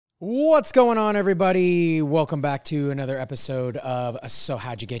What's going on, everybody? Welcome back to another episode of So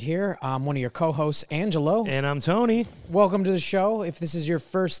How'd You Get Here? I'm one of your co-hosts, Angelo. And I'm Tony. Welcome to the show. If this is your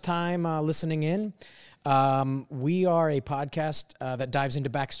first time listening in, we are a podcast that dives into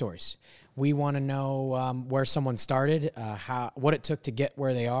backstories. We want to know where someone started, what it took to get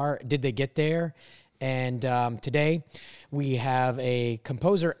where they are. Did they get there? And today we have a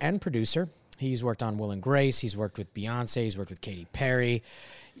composer and producer. He's worked on Will & Grace. He's worked with Beyonce. He's worked with Katy Perry.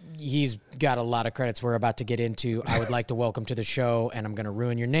 He's got a lot of credits we're about to get into. I would like to welcome to the show, and I'm going to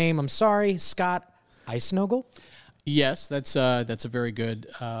ruin your name. I'm sorry, Scott Eisnogel? Yes, that's a very good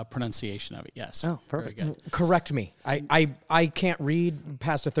pronunciation of it. Yes. Oh, perfect. Correct me. I can't read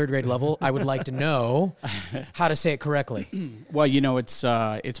past a third grade level. I would like to know how to say it correctly. Well, you know, it's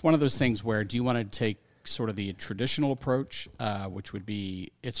one of those things where do you want to take sort of the traditional approach, which would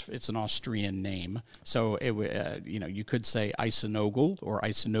be it's an Austrian name, so it would you could say Eisnogel or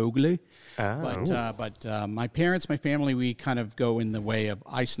Eisnogle, but my parents, my family, we kind of go in the way of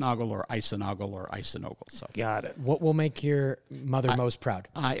Eisnogel or Eisnogel. So Got it. What will make your mother most proud?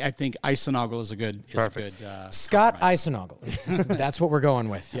 I think Eisnogel is a good Scott Eisnogel. That's what we're going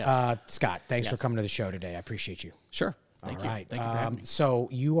with. Yes. Scott, thanks for coming to the show today. I appreciate you. Sure. Thank you. Right. Thank you for having me. So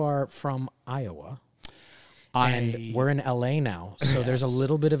you are from Iowa. And we're in LA now, so there's a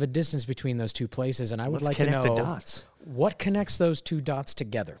little bit of a distance between those two places, and I would like to know the dots. What connects those two dots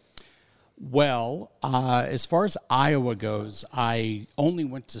together. Well, as far as Iowa goes, I only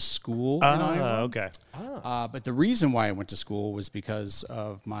went to school in Iowa. Okay. But the reason why I went to school was because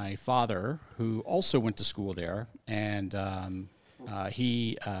of my father, who also went to school there, and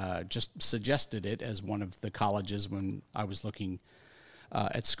he just suggested it as one of the colleges when I was looking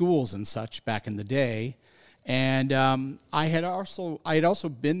at schools and such back in the day. And I had also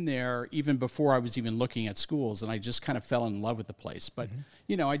been there even before I was even looking at schools, and I just kind of fell in love with the place. But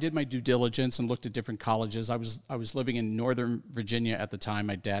you know, I did my due diligence and looked at different colleges. I was living in Northern Virginia at the time.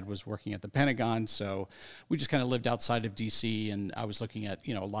 My dad was working at the Pentagon, so we just kind of lived outside of D.C. And I was looking at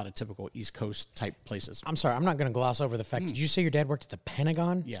a lot of typical East Coast type places. I'm sorry, I'm not going to gloss over the fact. Did you say your dad worked at the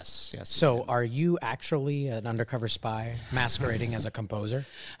Pentagon? Yes. So are you actually an undercover spy masquerading as a composer?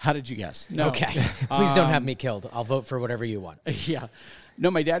 How did you guess? No. Okay. Please don't have me killed. I'll vote for whatever you want. Yeah. No,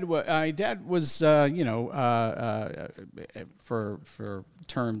 my dad was for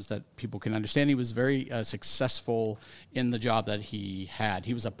terms that people can understand, he was very successful in the job that he had.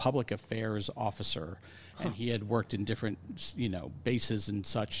 He was a public affairs officer, and he had worked in different bases and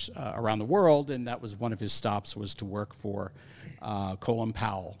such around the world, and that was one of his stops, was to work for Colin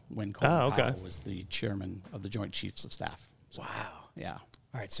Powell when Colin Powell was the chairman of the Joint Chiefs of Staff. So, Wow. Yeah.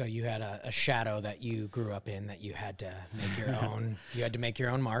 All right, so you had a shadow that you grew up in that you had to make your own. You had to make your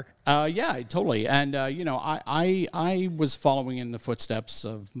own mark. Yeah, totally. And I was following in the footsteps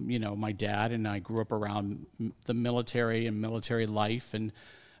of my dad, and I grew up around the military and military life, and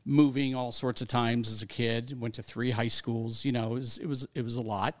moving all sorts of times as a kid. Went to 3 high schools. It was a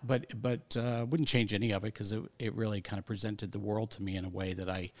lot, but wouldn't change any of it because it really kind of presented the world to me in a way that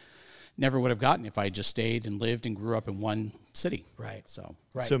I never would have gotten if I just stayed and lived and grew up in one city. Right. So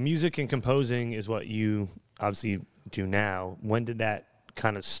music and composing is what you obviously do now. When did that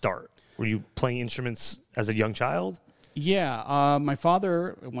kind of start? Were you playing instruments as a young child? Yeah. My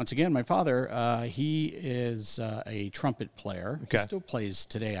father, he is a trumpet player. Okay. He still plays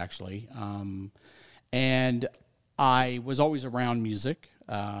today, actually. And I was always around music.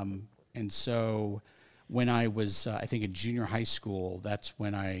 And so when I was, I think, in junior high school, that's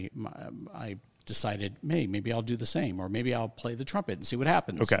when I decided, hey, maybe I'll do the same, or maybe I'll play the trumpet and see what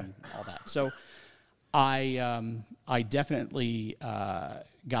happens. Okay. And all that. So I definitely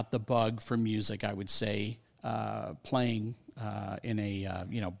got the bug for music, I would say, playing in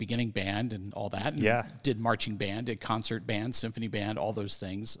a beginning band and all that. And did marching band, did concert band, symphony band, all those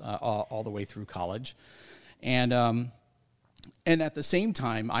things, all the way through college. And at the same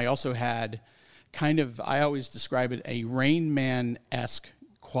time, I also had I always describe it, a Rain Man-esque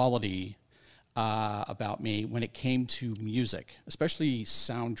quality about me when it came to music, especially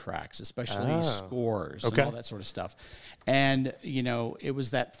soundtracks, especially scores and all that sort of stuff. And, it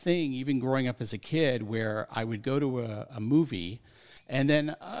was that thing, even growing up as a kid, where I would go to a movie, and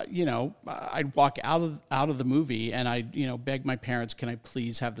then, I'd walk out of the movie, and I'd, beg my parents, can I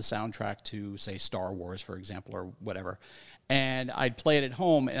please have the soundtrack to, say, Star Wars, for example, or whatever. And I'd play it at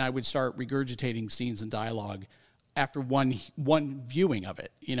home, and I would start regurgitating scenes and dialogue after one viewing of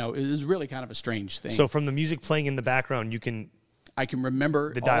it. It was really kind of a strange thing. So from the music playing in the background, I can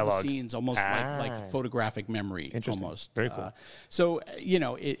remember the all dialogue. the scenes almost like photographic memory. Interesting. Almost. Very cool. So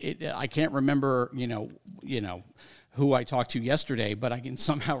I can't remember who I talked to yesterday, but I can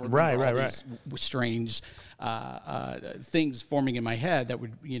somehow remember all these strange things forming in my head that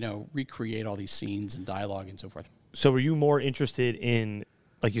would, recreate all these scenes and dialogue and so forth. So were you more interested in,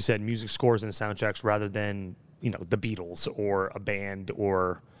 like you said, music scores and soundtracks rather than, the Beatles or a band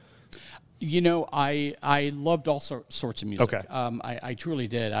or... I loved all sorts of music. Okay. I truly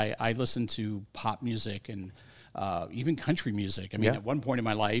did. I listened to pop music and even country music. I mean, at one point in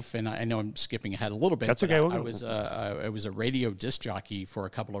my life, and I know I'm skipping ahead a little bit. That's okay. I was a radio disc jockey for a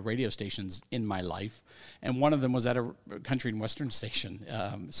couple of radio stations in my life, and one of them was at a country and western station.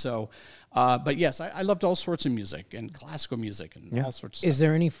 But yes, I loved all sorts of music and classical music and all sorts of stuff. Is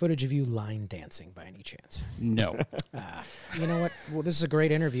there any footage of you line dancing by any chance? No. You know what? Well, this is a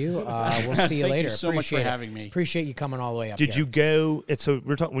great interview. We'll see you later. Thank you so much for having me. Appreciate you coming all the way up. Did you go? So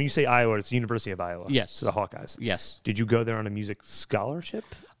we're talking when you say Iowa, it's the University of Iowa. Yes. To the Hawkeyes. Yes. Did you go there on a music scholarship?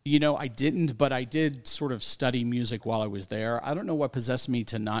 I didn't, but I did sort of study music while I was there. I don't know what possessed me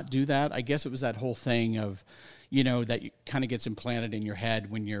to not do that. I guess it was that whole thing of, that kind of gets implanted in your head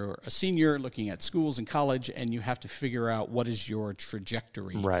when you're a senior looking at schools and college, and you have to figure out what is your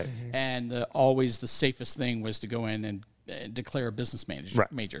trajectory. Right. Mm-hmm. And always the safest thing was to go in and declare a business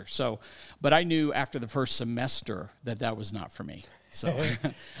major. So, but I knew after the first semester that was not for me. So,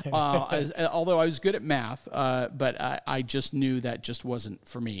 although I was good at math, but I just knew that just wasn't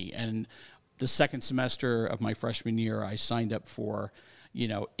for me. And the second semester of my freshman year, I signed up for,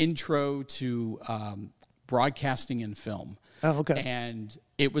 intro to broadcasting and film. Oh, okay. And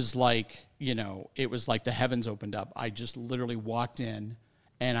it was like, the heavens opened up. I just literally walked in.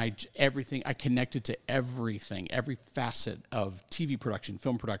 And I connected to everything, every facet of TV production,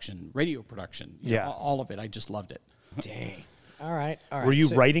 film production, radio production, all of it. I just loved it. Dang. All right. Were you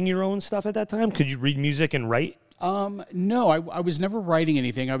writing your own stuff at that time? Could you read music and write? No, I was never writing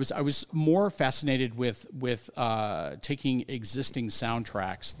anything. I was more fascinated with taking existing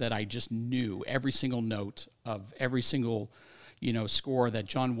soundtracks that I just knew every single note of every single score that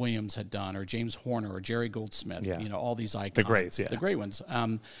John Williams had done, or James Horner, or Jerry Goldsmith, all these icons. The greats, the great ones.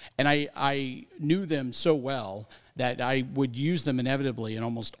 And I knew them so well that I would use them inevitably in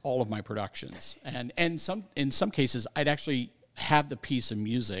almost all of my productions. And in some cases, I'd actually have the piece of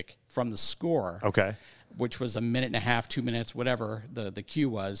music from the score, which was a minute and a half, 2 minutes, whatever the cue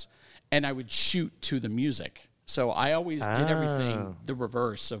was, and I would shoot to the music. So I always did everything the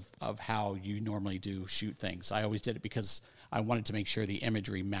reverse of how you normally do shoot things. I always did it because I wanted to make sure the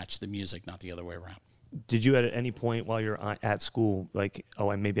imagery matched the music, not the other way around. Did you at any point while you're at school, like,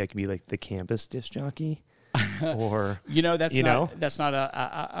 maybe I could be like the campus disc jockey? Or that's not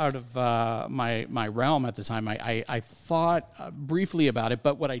out of my realm at the time. I thought briefly about it,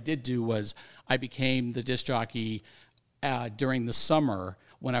 but what I did do was I became the disc jockey during the summer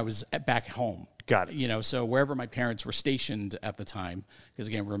when I was back home. Got it. So wherever my parents were stationed at the time, because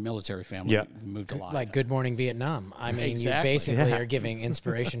again, we're a military family, we moved a lot. Like Good Morning Vietnam. I mean, exactly. You basically are giving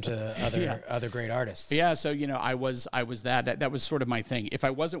inspiration to other great artists. Yeah, so I was that was sort of my thing. If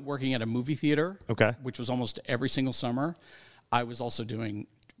I wasn't working at a movie theater, which was almost every single summer, I was also doing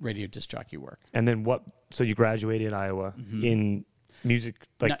radio disc jockey work. And then so you graduated Iowa in music,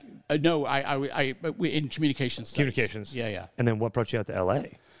 like no, I in communications studies. Communications. Yeah. And then what brought you out to LA?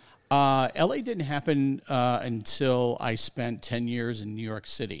 LA didn't happen until I spent 10 years in New York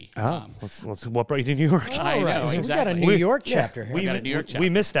City. What brought you to New York? I know, so exactly. we got a New York chapter here. We got a New York chapter. We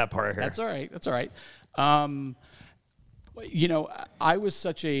missed that part here. That's all right. I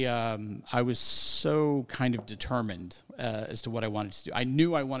was so kind of determined as to what I wanted to do. I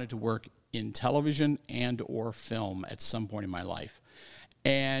knew I wanted to work in television and or film at some point in my life.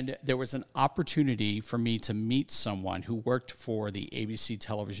 And there was an opportunity for me to meet someone who worked for the ABC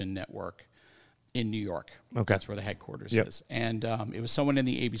television network in New York. Okay. That's where the headquarters is. And it was someone in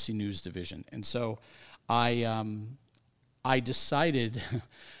the ABC News division. And so I decided,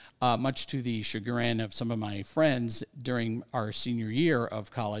 much to the chagrin of some of my friends during our senior year of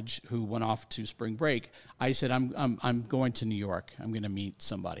college who went off to spring break, I said, I'm going to New York. I'm going to meet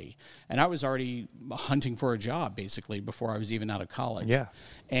somebody. And I was already hunting for a job, basically, before I was even out of college. Yeah.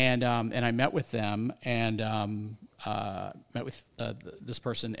 And I met with them and met with this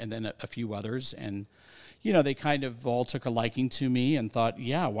person and then a few others. And, they kind of all took a liking to me and thought,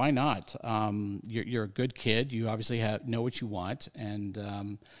 yeah, why not? You're a good kid. You obviously know what you want.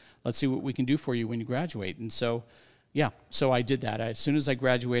 And let's see what we can do for you when you graduate. And so, so I did that. As soon as I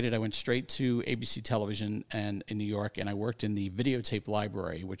graduated, I went straight to ABC Television in New York, and I worked in the videotape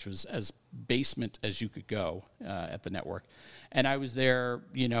library, which was as basement as you could go at the network. And I was there,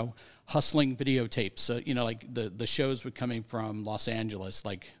 hustling videotapes. So, like the shows were coming from Los Angeles,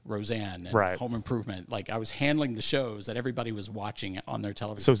 like Roseanne and Right. Home Improvement. Like I was handling the shows that everybody was watching on their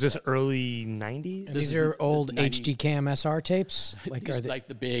television. So is this sets. early 90s? These are old 90 HD Cam SR tapes? Like, These are they? like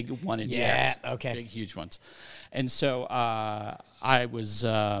the big 1-inch Yeah, tapes. okay. Big, huge ones. And so I was,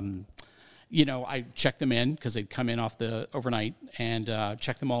 I checked them in because they'd come in off the overnight and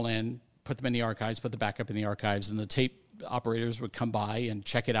checked them all in, put them in the archives, put the backup in the archives, and the tape operators would come by and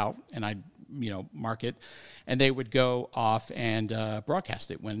check it out, and I'd, mark it, and they would go off and broadcast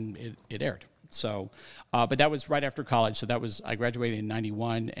it when it aired. So, but that was right after college. So I graduated in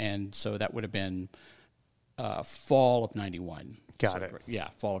 91, and so that would have been fall of 91. Got it. Yeah,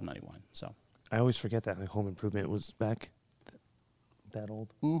 fall of 91. So. I always forget that Home Improvement was back that old.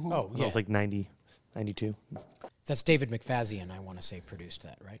 Oh, It yeah. was like 90, 92. That's David McFadden, I want to say, produced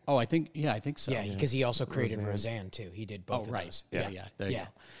that, right? Oh, I think so. Yeah, because he also created Roseanne, too. He did both of right. those. Yeah. There you go.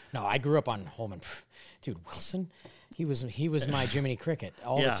 No, I grew up on Home Dude, Wilson, he was my Jiminy Cricket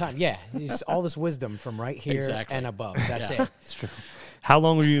all the Yeah. time. Yeah, he's all this wisdom from right here Exactly. and above. That's Yeah. it. That's true. How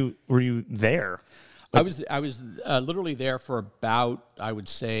long were you there? I was literally there for about, I would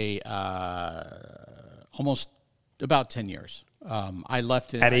say, almost about 10 years. I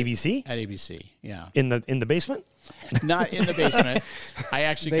left At ABC? At ABC, yeah. In the basement? Not in the basement. I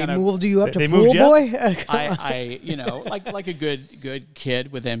actually They kind of moved you up to They pool moved you up? boy? I like a good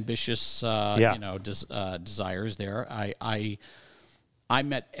kid with ambitious desires there. I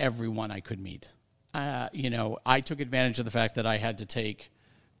met everyone I could meet. I took advantage of the fact that I had to take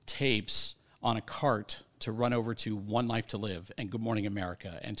tapes on a cart to run over to One Life to Live and Good Morning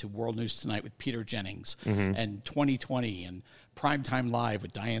America and to World News Tonight with Peter Jennings and 2020 and Primetime Live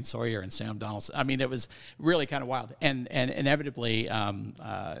with Diane Sawyer and Sam Donaldson. I mean, it was really kind of wild. And inevitably,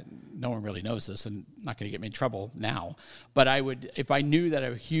 no one really knows this and not going to get me in trouble now, but I would, if I knew that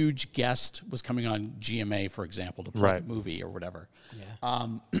a huge guest was coming on GMA, for example, to play Right. a movie or whatever. Yeah.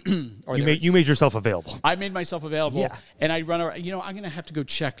 Or You made yourself available. I made myself available, Yeah. and I'd run over. I'm going to have to go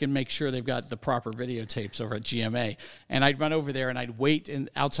check and make sure they've got the proper videotapes over at GMA. And I'd run over there and I'd wait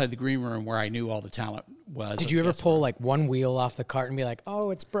outside the green room where I knew all the talent was. Did you ever pull like one wheel off the cart and be like,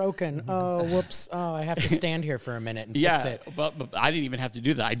 oh, it's broken. Oh, whoops. Oh, I have to stand here for a minute and fix it. but I didn't even have to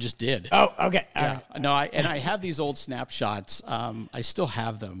do that. I just did. Oh, okay. All Yeah. right. No, I have these old snapshots. I still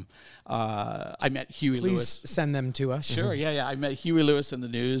have them. I met Huey Please Lewis. send them to us. Sure, yeah. I met Huey Lewis in the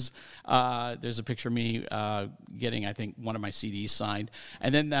news. There's a picture of me getting, I think, one of my CDs signed.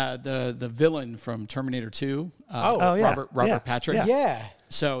 And then the villain from Terminator 2, Oh, yeah. Robert Yeah. Patrick. Yeah.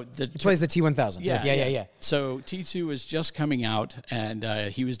 So He plays the T-1000. Yeah. So T2 was just coming out, and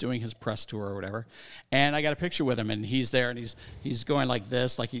he was doing his press tour or whatever. And I got a picture with him, and he's there, and he's going like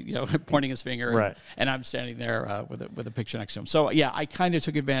this, like pointing his finger, Right. and I'm standing there with a picture next to him. So yeah, I kind of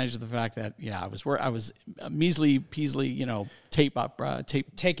took advantage of the fact that I was measly peasly, tape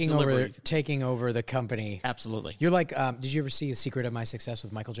taking over the company. Absolutely. You're like, did you ever see A Secret of My Success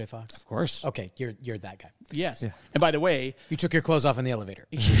with Michael J. Fox? Of course. Okay, you're that guy. Yes. And by the way, You took your clothes off in the elevator.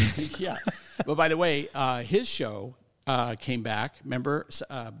 yeah. But by the way, his show came back. Remember?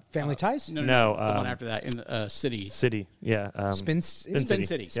 Family Ties? No, the one after that in City. City, yeah. Spin Spin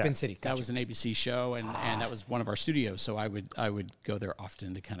City. Spin City. That Gotcha. was an ABC show, and that was one of our studios. So I would go there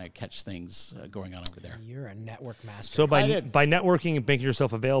often to kind of catch things going on over there. You're a network master. So I did. by networking and making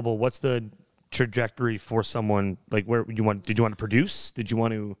yourself available, what's the trajectory for someone? Like, where did you want to produce? Did you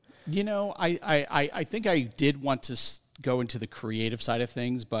want to? I think I did want to go into the creative side of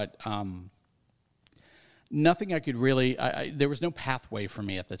things, but nothing I could really. There was no pathway for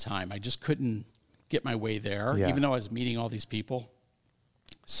me at the time. I just couldn't get my way there, Yeah. even though I was meeting all these people.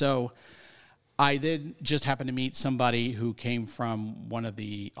 So I did just happen to meet somebody who came from on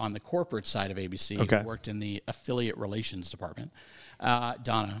the corporate side of ABC, Okay. who worked in the affiliate relations department,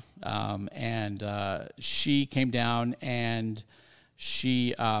 Donna, and she came down and.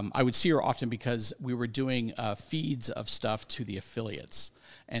 I would see her often because we were doing feeds of stuff to the affiliates.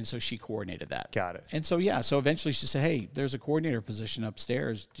 And so she coordinated that. Got it. And so, so eventually she said, hey, there's a coordinator position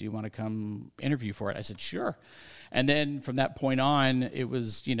upstairs. Do you want to come interview for it? I said, sure. And then from that point on, it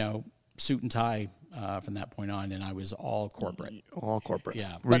was, suit and tie from that point on. And I was all corporate. All corporate.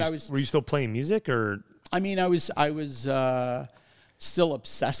 Yeah. Were you still playing music or? I mean, I was still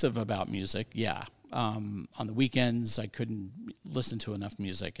obsessive about music. Yeah. On the weekends, I couldn't listen to enough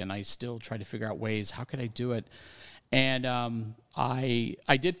music, and I still tried to figure out ways, how could I do it? And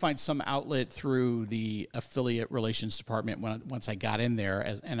I did find some outlet through the affiliate relations department once I got in there,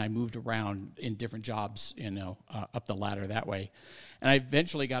 and I moved around in different jobs, up the ladder that way. And I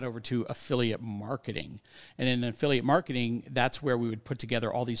eventually got over to affiliate marketing. And in affiliate marketing, that's where we would put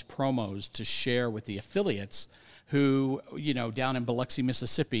together all these promos to share with the affiliates who, down in Biloxi,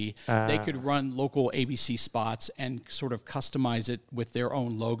 Mississippi, they could run local ABC spots and sort of customize it with their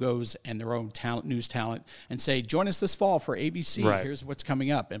own logos and their own news talent, and say, join us this fall for ABC. Right. Here's what's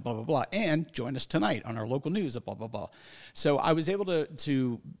coming up, and blah, blah, blah. And join us tonight on our local news, blah, blah, blah. So I was able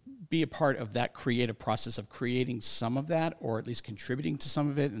to be a part of that creative process of creating some of that, or at least contributing to some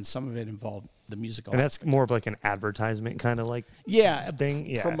of it, and some of it involved the musical. And that's more of like an advertisement kind of like thing?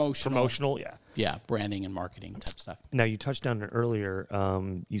 Yeah. Promotional, yeah. Yeah, branding and marketing type stuff. Now, you touched on it earlier.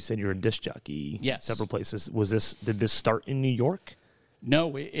 You said you're a disc jockey. Yes. Several places. Did this start in New York?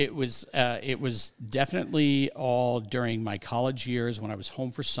 No, it was definitely all during my college years when I was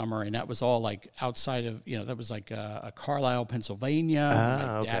home for summer, and that was all like outside of, that was like Carlisle,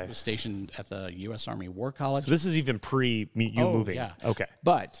 Pennsylvania. My dad was stationed at the U.S. Army War College. So this is even pre you moving. Yeah. Okay.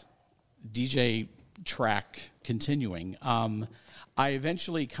 But DJ track continuing, I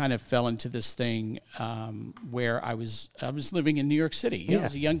eventually kind of fell into this thing where I was living in New York City. I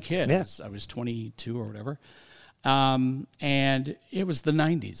was a young kid. Yeah. I was 22 or whatever. And it was the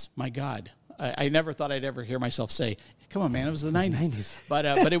 90s. My God. I never thought I'd ever hear myself say, come on, man, it was the 90s. But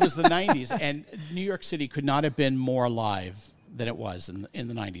it was the 90s. And New York City could not have been more alive than it was in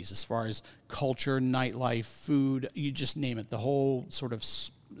the 90s, as far as culture, nightlife, food, you just name it. The whole sort of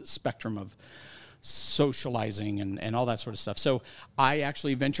spectrum of socializing and all that sort of stuff. So I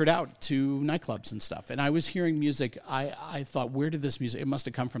actually ventured out to nightclubs and stuff, and I was hearing music. I thought, where did this music? It must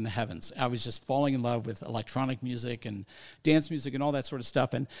have come from the heavens. I was just falling in love with electronic music and dance music and all that sort of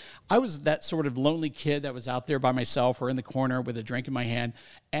stuff. And I was that sort of lonely kid that was out there by myself or in the corner with a drink in my hand,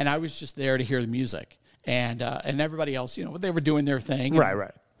 and I was just there to hear the music. And everybody else, they were doing their thing. Right.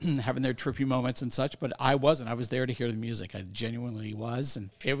 Having their trippy moments and such, but I wasn't. I was there to hear the music. I genuinely was,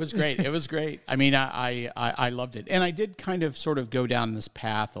 and it was great. It was great. I mean, I loved it, and I did kind of sort of go down this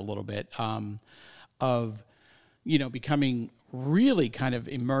path a little bit of, becoming really kind of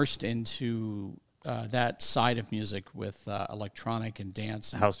immersed into that side of music with electronic and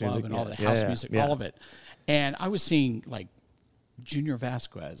dance, and house music, and all the house music, all of it. And I was seeing like Junior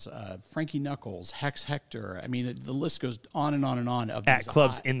Vasquez, Frankie Knuckles, Hex Hector. I mean, the list goes on and on and on. Of at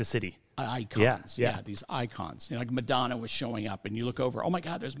clubs in the city. Icons. Yeah, these icons. Like Madonna was showing up, and you look over, oh my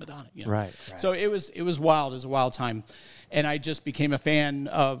God, there's Madonna. Right. So it was wild. It was a wild time. And I just became a fan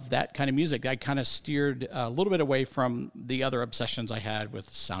of that kind of music. I kind of steered a little bit away from the other obsessions I had with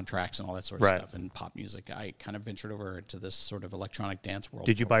soundtracks and all that sort of stuff and pop music. I kind of ventured over to this sort of electronic dance world.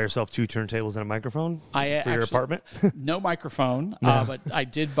 Did you buy yourself 2 turntables and a microphone for your apartment? No microphone, but I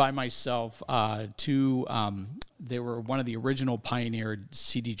did buy myself 2. They were one of the original pioneered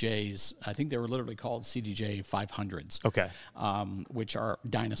CDJs. I think they were literally called CDJ 500s. Okay. Which are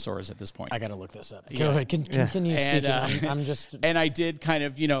dinosaurs at this point. I got to look this up. Go ahead. Continue speaking. I'm just... And I did kind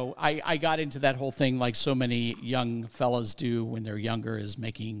of, I got into that whole thing like so many young fellas do when they're younger, is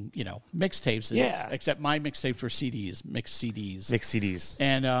making, mixtapes. Except my mixtapes were CDs, mixed CDs.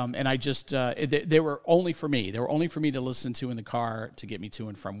 And I just, they were only for me. They were only for me to listen to in the car to get me to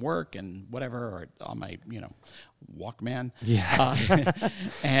and from work and whatever, or on my, Walkman.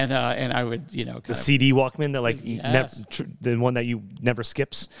 And I would, the CD Walkman that the one that you never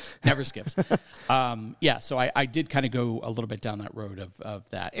skips. Never skips. So I did kind of go a little bit down that road of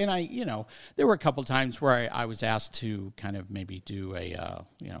that. And there were a couple times where I was asked to kind of maybe do a,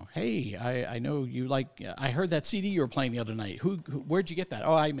 hey, I know you like, I heard that CD you were playing the other night. Where'd you get that?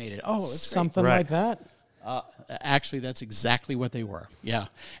 Oh, I made it. Oh, it's something like that. Actually, that's exactly what they were. Yeah.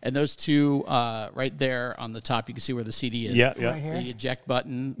 And those 2 right there on the top, you can see where the CD is. Yeah. Right here? The eject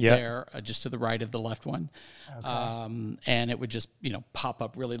button there, just to the right of the left one. Okay. And it would just, pop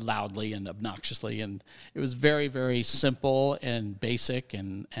up really loudly and obnoxiously. And it was very, very simple and basic,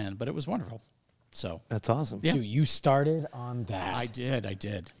 but it was wonderful. So that's awesome. Yeah. Dude, you started on that. I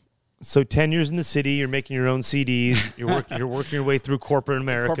did. So 10 years in the city, you're making your own CDs. You're working your way through corporate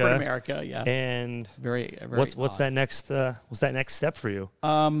America. Corporate America, yeah. And very what's that next step for you?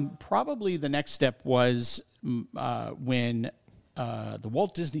 Probably the next step was when the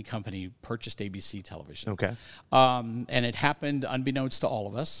Walt Disney Company purchased ABC Television. Okay. And it happened unbeknownst to all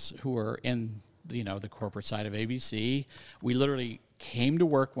of us who were in the corporate side of ABC. We literally came to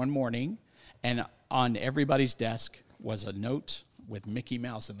work one morning, and on everybody's desk was a note with Mickey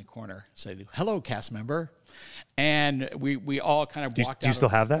Mouse in the corner. Said, "Hello, cast member," and we all kind of walked out. Do you still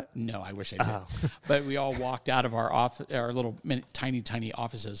have that? No, I wish I did. But we all walked out of our little tiny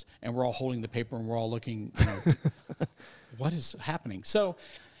offices, and we're all holding the paper, and we're all looking, what is happening? So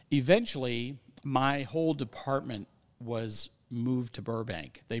eventually, my whole department was moved to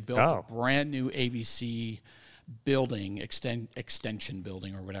Burbank. They built a brand new ABC building, extension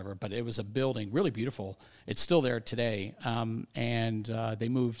building or whatever, but it was a building, really beautiful. It's still there today. And they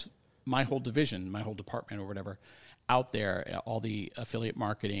moved my whole division, my whole department or whatever, out there, all the affiliate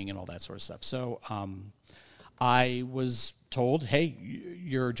marketing and all that sort of stuff. So I was told, hey,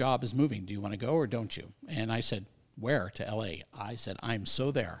 your job is moving. Do you want to go or don't you? And I said, where? To LA. I said, I'm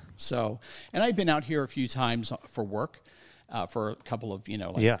so there. So, and I've been out here a few times for work. For a couple of,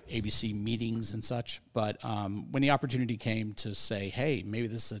 ABC meetings and such. But when the opportunity came to say, hey, maybe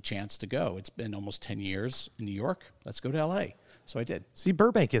this is a chance to go. It's been almost 10 years in New York. Let's go to L.A. So I did. See,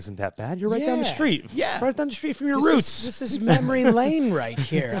 Burbank isn't that bad. You're right down the street. Yeah. Right down the street from your roots. This is memory lane right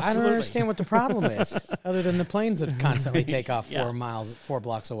here. I don't understand what the problem is, other than the planes that constantly take off 4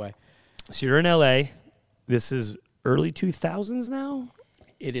 blocks away. So you're in L.A. This is early 2000s now?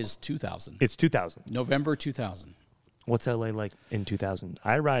 It is 2000. It's 2000. November 2000. What's LA like in 2000?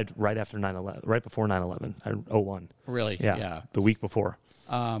 I arrived right after 9/11, right before 9/11, 01. Really? Yeah. The week before.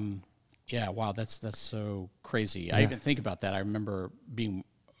 Yeah. Wow. That's so crazy. Yeah. I even think about that. I remember being,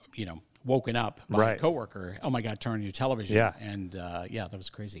 woken up by a coworker. Oh my God, turn on your television. Yeah. And that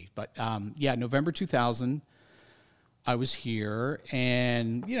was crazy. But November 2000, I was here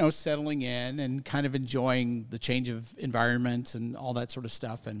and, settling in and kind of enjoying the change of environment and all that sort of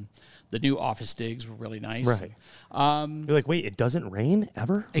stuff. And the new office digs were really nice. Right. You're like, wait, it doesn't rain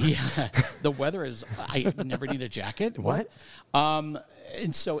ever? Yeah. The weather is, I never need a jacket. What? And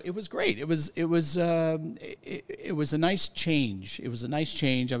so it was great. It was a nice change. It was a nice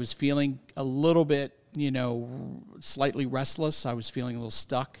change. I was feeling a little bit, slightly restless. I was feeling a little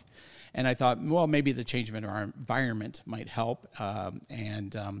stuck. And I thought, well, maybe the change of environment might help.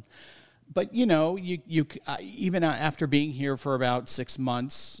 But even after being here for about 6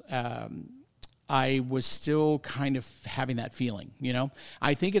 months, I was still kind of having that feeling.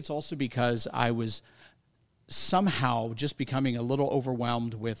 I think it's also because I was somehow just becoming a little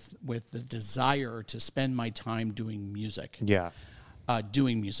overwhelmed with the desire to spend my time doing music. Yeah.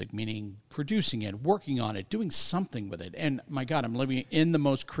 Doing music, meaning producing it, working on it, doing something with it. And my God, I'm living in the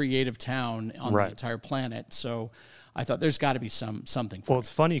most creative town on the entire planet. So I thought there's got to be something for Well,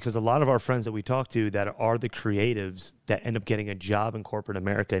 it's funny because a lot of our friends that we talk to that are the creatives that end up getting a job in corporate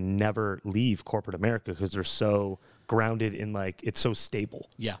America never leave corporate America because they're so grounded in it's so stable.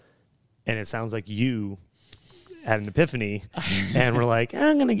 Yeah. And it sounds like you had an epiphany and we're like,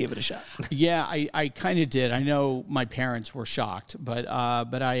 I'm going to give it a shot. Yeah, I kind of did. I know my parents were shocked, but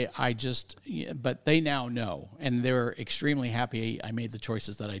they now know, and they're extremely happy I made the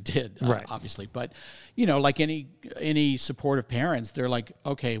choices that I did, obviously. But, like any supportive parents, they're like,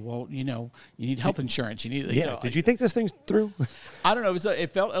 okay, well, you need health insurance. You need, Did you think this thing through? I don't know.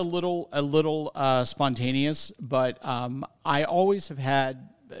 It felt a little spontaneous, but I always have had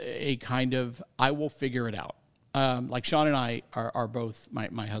a kind of, I will figure it out. Like Sean and I are both,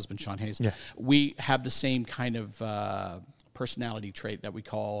 my husband, Sean Hayes, we have the same kind of personality trait that we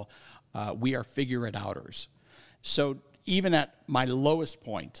call, we are figure-it-outers. So even at my lowest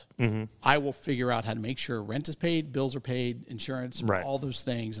point, I will figure out how to make sure rent is paid, bills are paid, insurance, all those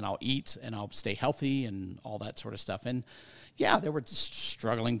things, and I'll eat and I'll stay healthy and all that sort of stuff. And yeah, there were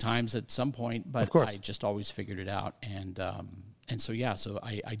struggling times at some point, but I just always figured it out. And so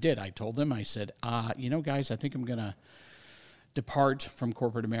I did. I told them, I said, guys, I think I'm going to depart from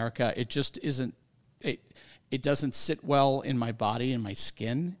corporate America. It just isn't, it doesn't sit well in my body and my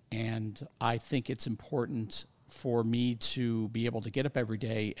skin. And I think it's important for me to be able to get up every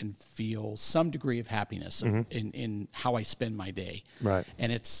day and feel some degree of happiness in how I spend my day. Right.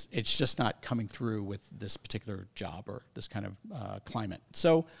 And it's just not coming through with this particular job or this kind of climate.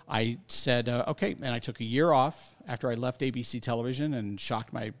 So I said, okay, and I took a year off after I left ABC Television and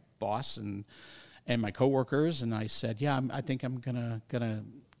shocked my boss and my coworkers, and I said, yeah, I think I'm gonna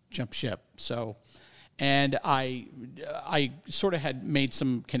jump ship. So. And I sort of had made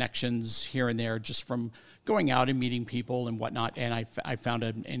some connections here and there just from going out and meeting people and whatnot. And I found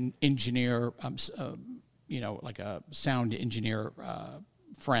an engineer, like a sound engineer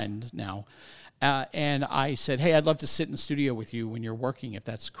friend now. And I said, hey, I'd love to sit in the studio with you when you're working, if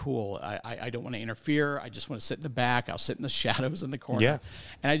that's cool. I don't want to interfere. I just want to sit in the back. I'll sit in the shadows in the corner. Yeah.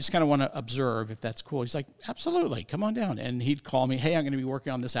 And I just kind of want to observe if that's cool. He's like, absolutely, come on down. And he'd call me, hey, I'm going to be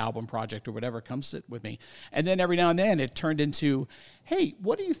working on this album project or whatever. Come sit with me. And then every now and then it turned into, hey,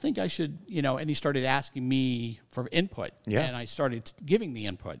 what do you think I should, and he started asking me for input. Yeah. And I started giving the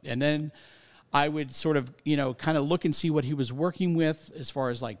input. And then I would sort of, kind of look and see what he was working with as far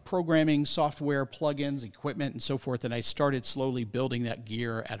as like programming, software, plugins, equipment, and so forth. And I started slowly building that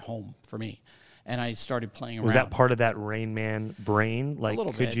gear at home for me. And I started playing around. Was that part of that Rain Man brain? Like, a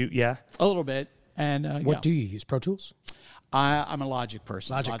little could bit. you? Yeah. A little bit. And What do you use? Pro Tools? I'm a Logic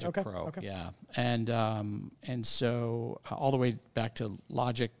person. Logic, okay, Pro. okay. Yeah. And so all the way back to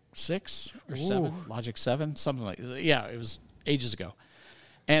Logic 6 or 7, Logic 7, something like that. Yeah, it was ages ago.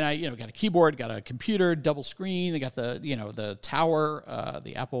 And I, got a keyboard, got a computer, double screen. They got the, the Tower,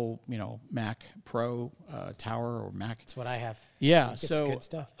 the Apple, Mac Pro Tower or Mac. That's what I have. Yeah, It's so good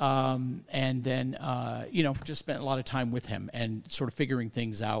stuff. and then just spent a lot of time with him and sort of figuring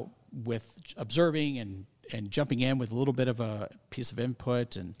things out with observing and jumping in with a little bit of a piece of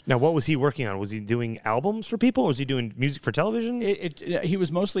input. And Now, what was he working on? Was he doing albums for people, or was he doing music for television? he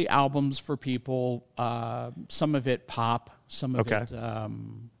was mostly albums for people. Some of it pop, some of Okay.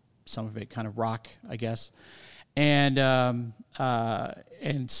 some of it kind of rock, I guess. And some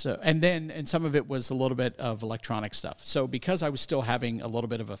of it was a little bit of electronic stuff. So because I was still having a little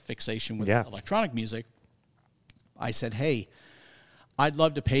bit of a fixation with electronic music, I said, hey, I'd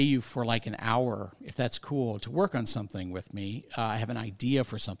love to pay you for like an hour, if that's cool, to work on something with me. I have an idea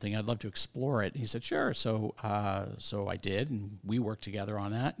for something. I'd love to explore it. And he said, sure. So I did, and we worked together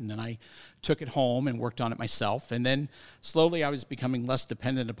on that. And then I took it home and worked on it myself. And then slowly I was becoming less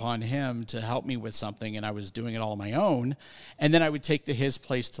dependent upon him to help me with something, and I was doing it all on my own. And then I would take to his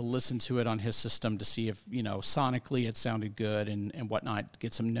place to listen to it on his system to see if, sonically it sounded good and whatnot,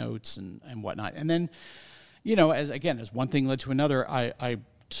 get some notes and whatnot. And then, as one thing led to another, I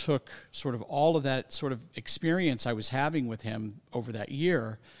took sort of all of that sort of experience I was having with him over that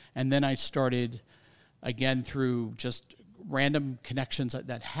year, and then I started, again, through just random connections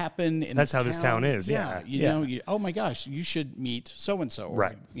that happen in That's this how this town is, yeah. Oh my gosh, you should meet so-and-so.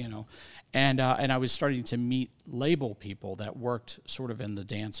 Right. And I was starting to meet label people that worked sort of in the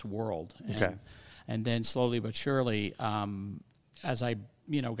dance world. Okay. And then slowly but surely, as I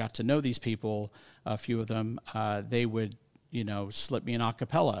got to know these people, a few of them, they would, slip me an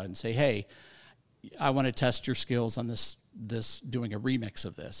acapella and say, hey, I want to test your skills on this doing a remix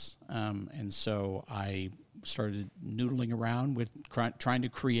of this. And so I started noodling around with trying to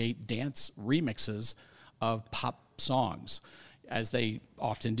create dance remixes of pop songs, as they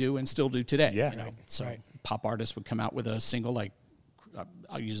often do and still do today. Yeah. So pop artists would come out with a single like,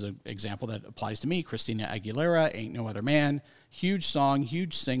 I'll use an example that applies to me, Christina Aguilera, Ain't No Other Man. Huge song,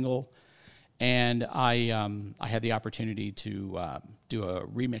 huge single. And I had the opportunity to do a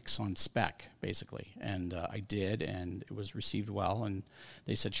remix on spec, basically. And I did, and it was received well. And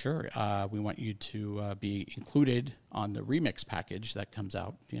they said, sure, we want you to be included on the remix package that comes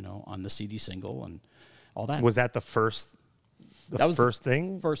out, on the CD single and all that. Was that the first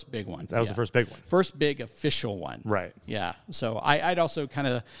thing? First big one. That was the first big one. First big official one. Right. Yeah. So I'd also kind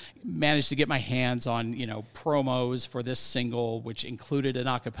of managed to get my hands on, promos for this single, which included an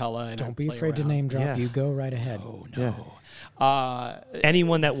acapella. And Don't be afraid to name drop. Yeah. You go right ahead. Oh, no.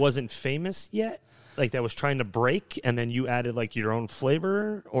 Anyone that wasn't famous yet? Like that was trying to break, and then you added like your own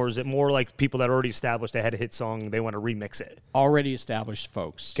flavor? Or is it more like people that already established they had a hit song, they want to remix it? Already established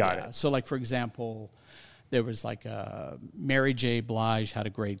folks. Got it. So like, for example, there was like Mary J. Blige had a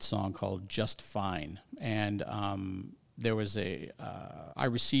great song called Just Fine. And there was I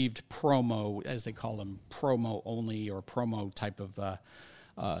received promo, as they call them, promo only or promo type of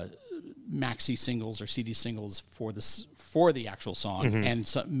maxi singles or CD singles for the actual song. Mm-hmm. And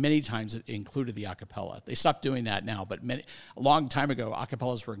so many times it included the acapella. They stopped doing that now, but a long time ago,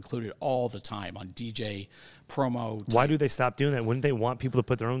 acapellas were included all the time on DJ promo. Why do they stop doing that? Wouldn't they want people to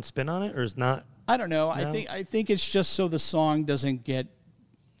put their own spin on it, or is not? I don't know. No? I think it's just so the song doesn't get,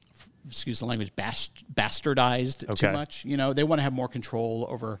 excuse the language, bastardized too much. They want to have more control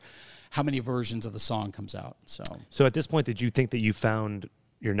over how many versions of the song comes out. So at this point, did you think that you found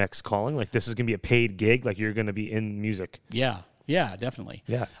your next calling? Like this is going to be a paid gig? Like you're going to be in music? Yeah, definitely.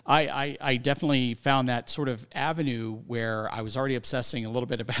 Yeah. I definitely found that sort of avenue where I was already obsessing a little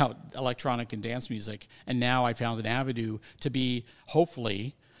bit about electronic and dance music, and now I found an avenue to be,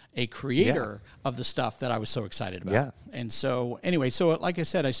 hopefully, a creator of the stuff that I was so excited about. Yeah. And so anyway, so like I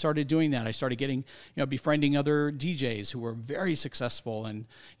said, I started doing that. I started getting, befriending other DJs who were very successful. And,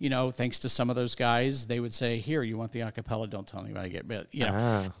 thanks to some of those guys, they would say, here, you want the acapella? Don't tell anybody. But,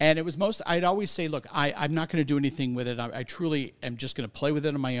 and it was I'd always say, look, I'm not going to do anything with it. I truly am just going to play with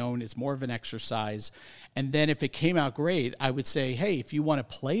it on my own. It's more of an exercise. And then if it came out great, I would say, hey, if you want to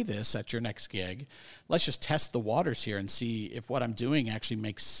play this at your next gig, let's just test the waters here and see if what I'm doing actually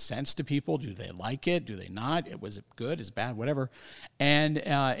makes sense to people. Do they like it? Do they not? Was it good? Is it bad? Whatever. And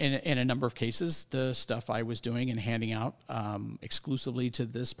in a number of cases, the stuff I was doing and handing out exclusively to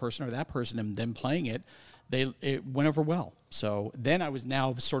this person or that person and them playing it, it went over well. So then I was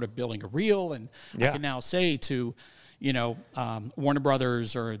now sort of building a reel, and I can now say to Warner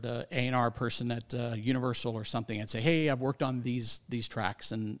Brothers or the A&R person at Universal or something, and say, hey, I've worked on these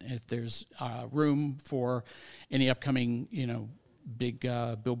tracks, and if there's room for any upcoming, big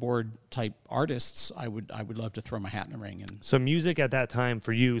Billboard type artists, I would love to throw my hat in the ring. And so music at that time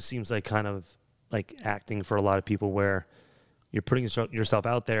for you seems like kind of like acting for a lot of people, where you're putting yourself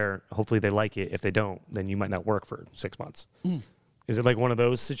out there. Hopefully they like it. If they don't, then you might not work for 6 months. Is it like one of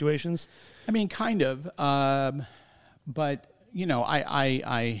those situations? I mean, kind of. But,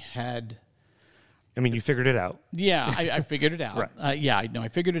 I had... I mean, you figured it out. Yeah, I figured it out. Right. I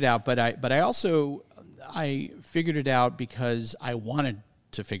figured it out. But I also figured it out because I wanted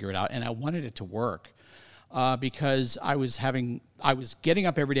to figure it out, and I wanted it to work. Because I was getting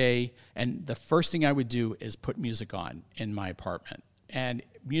up every day, and the first thing I would do is put music on in my apartment. And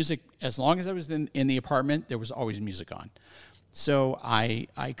music, as long as I was in the apartment, there was always music on. So I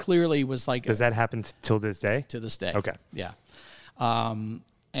clearly was like... Does that happen till this day? To this day. Okay. Yeah.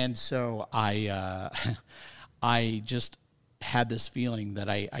 And so I just had this feeling that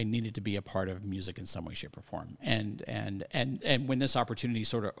I needed to be a part of music in some way, shape, or form. And when this opportunity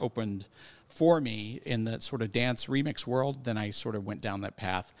sort of opened for me in the sort of dance remix world, then I sort of went down that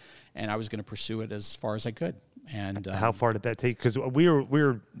path, and I was going to pursue it as far as I could. And how far did that take? Because we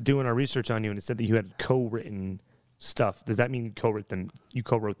were doing our research on you, and it said that you had co-written stuff. Does that mean you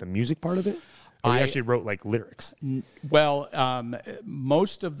co-wrote the music part of it? Or you actually wrote like lyrics? Well,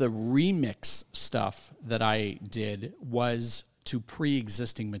 most of the remix stuff that I did was to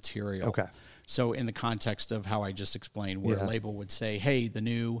pre-existing material. Okay. So in the context of how I just explained, where a label would say, hey, the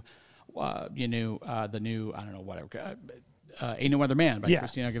new, I don't know, whatever, Ain't No Other Man by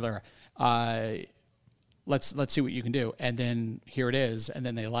Christina Aguilera. Let's see what you can do. And then here it is, and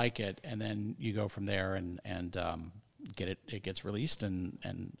then they like it, and then you go from there and it gets released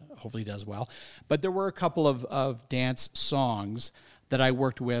and hopefully does well. But there were a couple of dance songs that I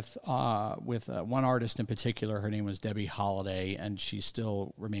worked with one artist in particular. Her name was Debbie Holiday, and she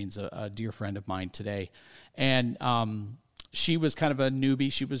still remains a dear friend of mine today. And she was kind of a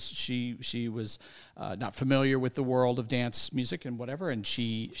newbie. She was not familiar with the world of dance music and whatever, and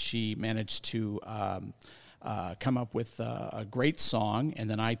she managed to come up with a great song, and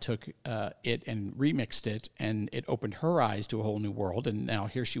then I took it and remixed it, and it opened her eyes to a whole new world. And now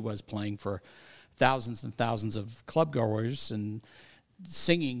here she was playing for thousands and thousands of clubgoers and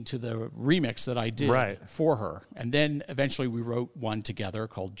singing to the remix that I did for her. And then eventually we wrote one together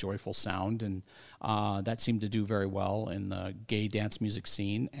called Joyful Sound, and that seemed to do very well in the gay dance music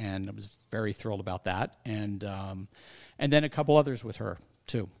scene, and I was very thrilled about that. And then a couple others with her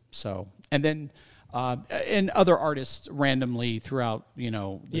too. So, and then and other artists randomly throughout,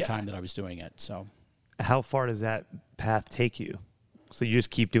 the time that I was doing it. So, how far does that path take you? So you just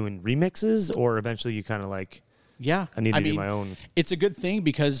keep doing remixes, or eventually you kind of like, I need to do my own. It's a good thing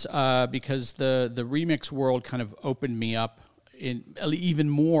because the remix world kind of opened me up even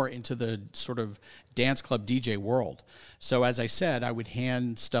more into the sort of dance club DJ world. So as I said, I would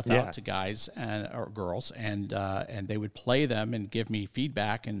hand stuff out to guys or girls, and they would play them and give me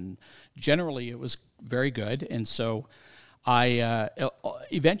feedback, and generally it was very good. And so I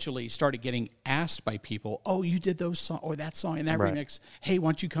eventually started getting asked by people, "Oh, you did those song or that song in that remix? Hey, why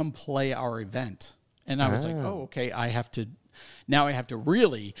don't you come play our event?" And I was like, "Oh, okay. I have to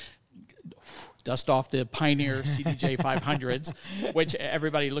really dust off the Pioneer CDJ 500s, which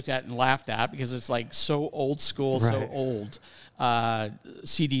everybody looked at and laughed at because it's like so old school, so old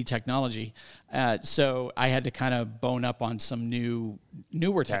CD technology. So I had to kind of bone up on some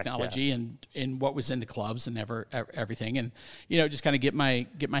newer technology and in what was in the clubs and everything, and just kind of get my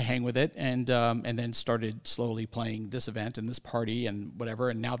hang with it, and then started slowly playing this event and this party and whatever,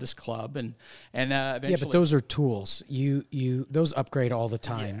 and now this club and eventually. Yeah, but those are tools. Those upgrade all the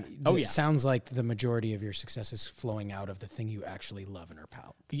time. Yeah. Oh, yeah. It sounds like the majority of your success is flowing out of the thing you actually love and are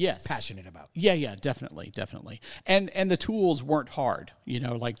passionate about. Yeah, definitely. And the tools weren't hard.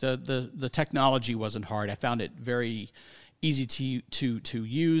 Like the technology wasn't hard. I found it very easy to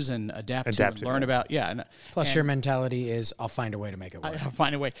use and adapt to and learn about. Yeah. Plus, your mentality is, I'll find a way to make it work. I'll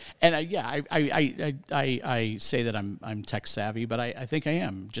find a way. And I say that I'm tech savvy, but I think I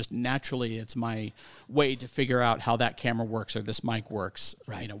am. Just naturally, it's my way to figure out how that camera works or this mic works,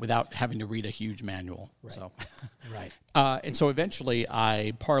 right. Without having to read a huge manual. Right. So, right. And so eventually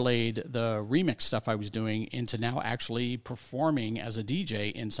I parlayed the remix stuff I was doing into now actually performing as a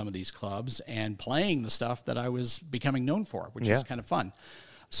DJ in some of these clubs and playing the stuff that I was becoming known for, which is kind of fun.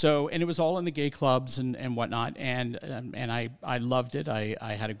 So, and it was all in the gay clubs and whatnot, and I loved it.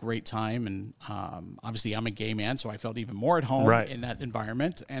 I had a great time, and obviously I'm a gay man, so I felt even more at home in that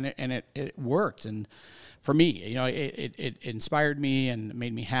environment, and it worked. And for me, it inspired me and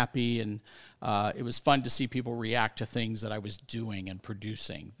made me happy, and it was fun to see people react to things that I was doing and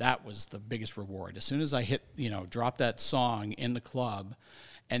producing. That was the biggest reward. As soon as I drop that song in the club,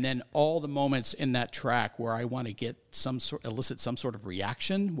 and then all the moments in that track where I want to get elicit some sort of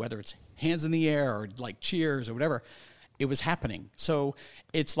reaction, whether it's hands in the air or like cheers or whatever, it was happening. So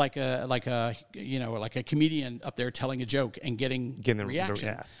it's like a comedian up there telling a joke and getting the reaction.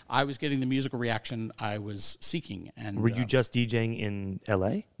 Yeah. I was getting the musical reaction I was seeking. And were you just DJing in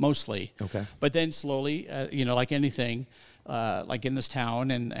LA? Mostly. Okay. But then slowly, like anything, like in this town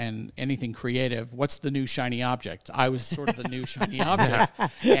and anything creative, what's the new shiny object? I was sort of the new shiny object.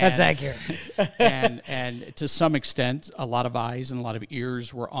 That's accurate. and to some extent, a lot of eyes and a lot of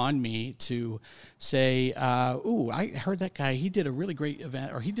ears were on me to say, I heard that guy, he did a really great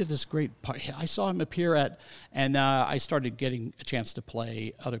event, or he did this great party. I saw him appear at, and I started getting a chance to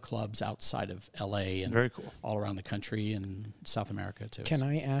play other clubs outside of LA and very cool, all around the country and South America too. Can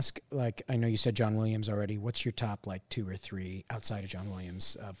I ask, I know you said John Williams already, what's your top 2 or 3 outside of John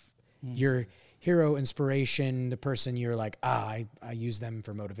Williams of your hero inspiration, the person you're like, I use them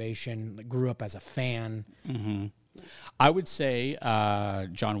for motivation, grew up as a fan? Mm-hmm. I would say,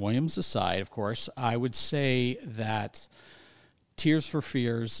 John Williams aside, of course, I would say that Tears for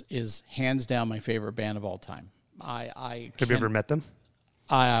Fears is hands down my favorite band of all time. Have you ever met them?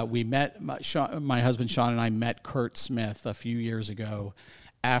 We met, my husband Sean and I met Kurt Smith a few years ago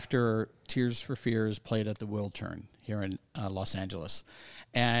after Tears for Fears played at the Wiltern here in Los Angeles.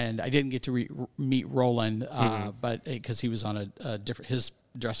 And I didn't get to meet Roland, but because he was on a different, his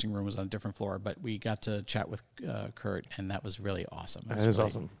dressing room was on a different floor, but we got to chat with Kurt, and that was really awesome. It was really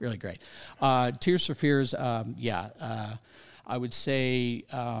awesome. Really great. Tears for Fears, I would say...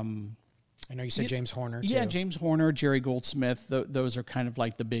 I know you said James Horner, too. Yeah, James Horner, Jerry Goldsmith, those are kind of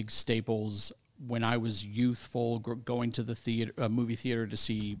like the big staples when I was youthful, going to the theater, movie theater to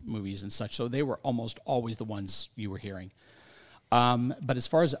see movies and such. So they were almost always the ones you were hearing. But as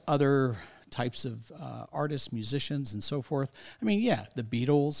far as other types of artists, musicians, and so forth, I mean, yeah, the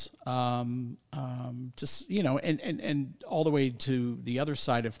Beatles, just, and all the way to the other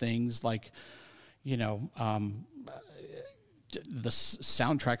side of things, like, the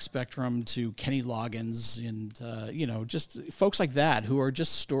soundtrack spectrum to Kenny Loggins and, just folks like that who are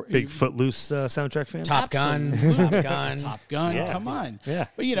just big Footloose soundtrack fan. Top Gun. Yeah, come on. Yeah.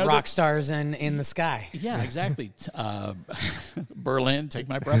 But, rock stars in the sky. Yeah, exactly. Berlin, take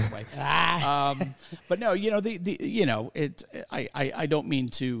my breath away. But no, I don't mean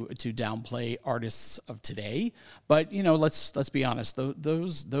to downplay artists of today, but let's be honest.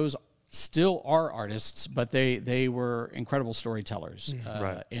 Those still are artists, but they were incredible storytellers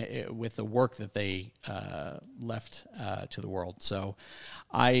with the work that they left to the world. So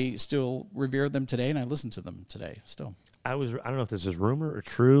I still revere them today, and I listen to them today still. I don't know if this is rumor or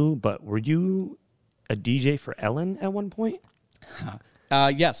true, but were you a DJ for Ellen at one point?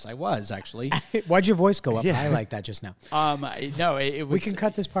 Yes, I was actually. Why'd your voice go up? I like that just now. No, it was. We can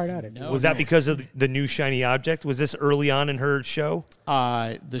cut this part out. Was that because of the new shiny object? Was this early on in her show?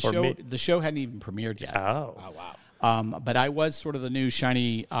 The show hadn't even premiered yet. Oh wow. But I was sort of the new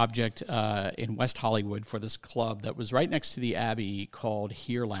shiny object in West Hollywood for this club that was right next to the Abbey called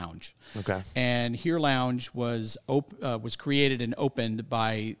Here Lounge. Okay. And Here Lounge was created and opened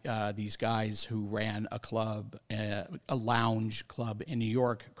by these guys who ran a club, a lounge club in New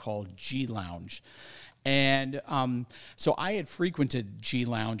York called G Lounge. And so I had frequented G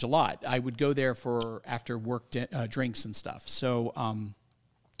Lounge a lot. I would go there for after work drinks and stuff. So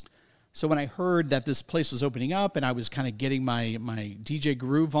so when I heard that this place was opening up and I was kind of getting my DJ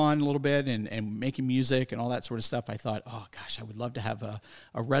groove on a little bit and making music and all that sort of stuff, I thought, oh gosh, I would love to have a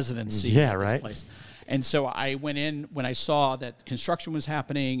residency at this place. And so I went in when I saw that construction was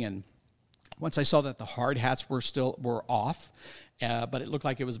happening, and once I saw that the hard hats were off, but it looked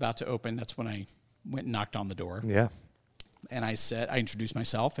like it was about to open, that's when I went and knocked on the door. Yeah. And I introduced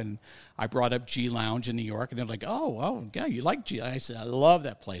myself, and I brought up G Lounge in New York, and they're like, oh, yeah, you like G? I said, I love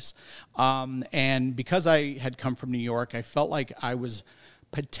that place. And because I had come from New York, I felt like I was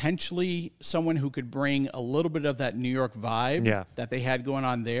potentially someone who could bring a little bit of that New York vibe that they had going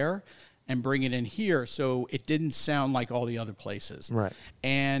on there and bring it in here, so it didn't sound like all the other places. Right.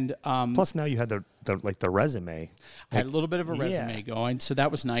 And plus, now you had the resume. I had a little bit of a resume going, so that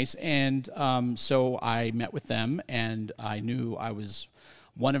was nice. And so I met with them, and I knew I was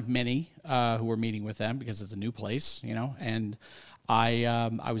one of many who were meeting with them because it's a new place, you know. And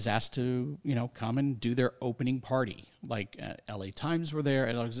I was asked to, you know, come and do their opening party. Like LA Times were there,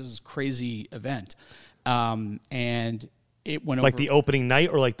 and it was this crazy event, and it went over. Like the opening night,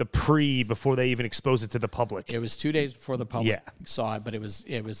 or like the before they even exposed it to the public? It was 2 days before the public saw it, but it was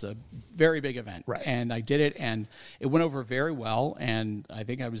a very big event. Right. And I did it, and it went over very well. And I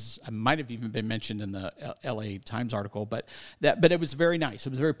think I might have even been mentioned in the LA Times article, but it was very nice.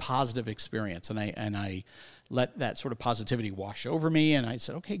 It was a very positive experience, and I let that sort of positivity wash over me, and I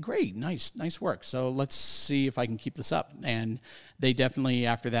said, okay, great, nice work. So let's see if I can keep this up. And they definitely,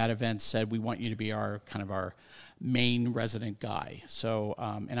 after that event, said, we want you to be our main resident guy. So,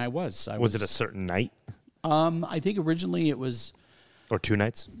 and I was. Was it a certain night? I think originally it was. Or 2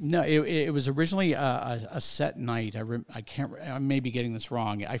 nights? No, it was originally a set night. I may be getting this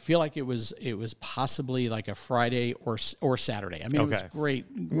wrong. I feel like it was possibly like a Friday or Saturday. I mean, it was great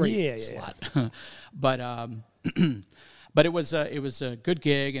slot. But it was a good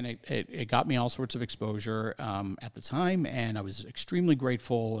gig, and it got me all sorts of exposure at the time, and I was extremely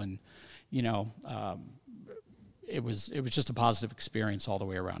grateful, and you know. It was just a positive experience all the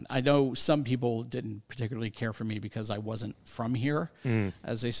way around. I know some people didn't particularly care for me because I wasn't from here,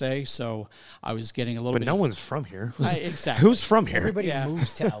 as they say. So I was getting a little bit. But no one's from here. Exactly. Who's from here? Everybody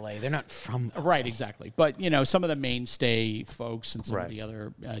moves to LA. They're not from LA. Right, exactly. But you know, some of the mainstay folks and some of the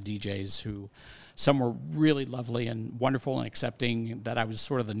other DJs who. Some were really lovely and wonderful and accepting that I was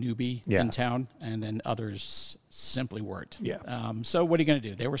sort of the newbie in town, and then others simply weren't. Yeah. So what are you going to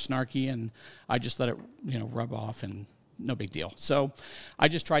do? They were snarky, and I just let it, you know, rub off, and no big deal. So I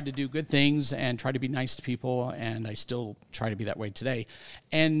just tried to do good things and try to be nice to people, and I still try to be that way today.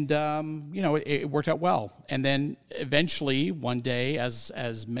 And, you know, it worked out well. And then eventually one day,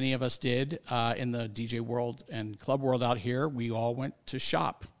 as many of us did in the DJ world and club world out here, we all went to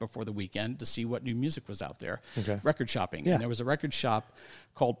shop before the weekend to see what new music was out there. Okay. Record shopping. Yeah. And there was a record shop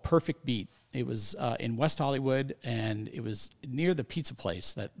called Perfect Beat. It was in West Hollywood, and it was near the pizza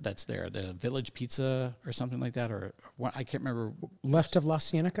place that's there, the Village Pizza or something like that, or I can't remember. Left of La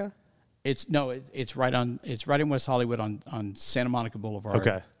Cienega? It's right in West Hollywood on Santa Monica Boulevard.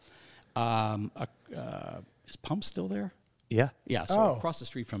 Okay. Is Pump still there? Yeah. Yeah. So across the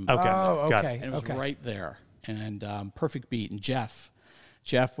street from. Okay. Oh, Got okay. it. And it was right there. And Perfect Beat, and Jeff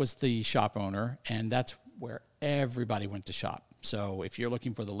was the shop owner, and that's where everybody went to shop. So if you're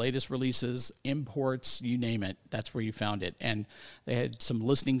looking for the latest releases, imports, you name it, that's where you found it. And they had some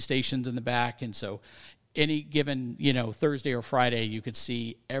listening stations in the back, and so any given, you know, Thursday or Friday, you could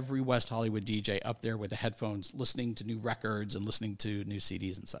see every West Hollywood DJ up there with the headphones, listening to new records and listening to new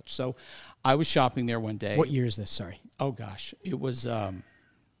CDs and such. So I was shopping there one day. What year is this? Sorry. Oh gosh, it was. I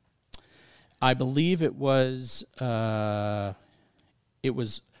believe it was. It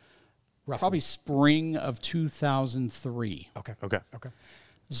was. Roughly. Probably spring of 2003. Okay.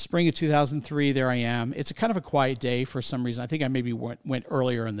 Spring of 2003, there I am. It's a kind of a quiet day for some reason. I think I maybe went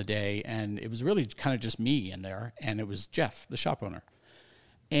earlier in the day, and it was really kind of just me in there, and it was Jeff, the shop owner.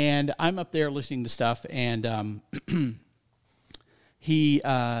 And I'm up there listening to stuff, and he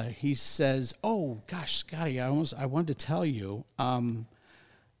says, "Oh gosh, Scotty, I wanted to tell you,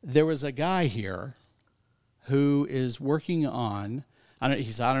 there was a guy here who is working on." I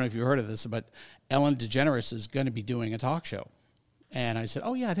don't know if you heard of this, but Ellen DeGeneres is going to be doing a talk show. And I said,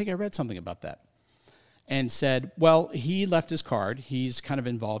 oh, yeah, I think I read something about that. And said, well, he left his card. He's kind of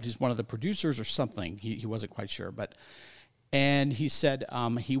involved. He's one of the producers or something. He wasn't quite sure. And he said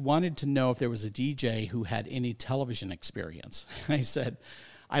he wanted to know if there was a DJ who had any television experience. I said,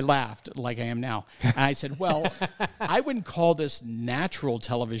 I laughed like I am now. And I said, well, I wouldn't call this natural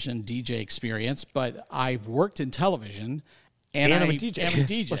television DJ experience, but I've worked in television. And I'm a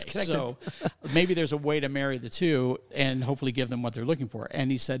DJ. So maybe there's a way to marry the two and hopefully give them what they're looking for.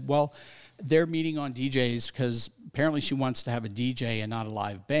 And he said, well, they're meeting on DJs because apparently she wants to have a DJ and not a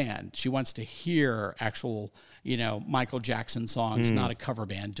live band. She wants to hear actual, Michael Jackson songs, not a cover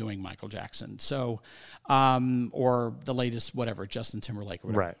band doing Michael Jackson. So, or the latest, whatever, Justin Timberlake or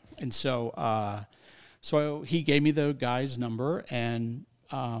whatever. Right. And so, so he gave me the guy's number and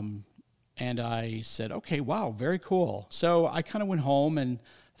I said, okay, wow, very cool. So I kind of went home and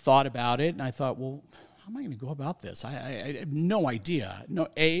thought about it, and I thought, well, how am I going to go about this? I have no idea. No,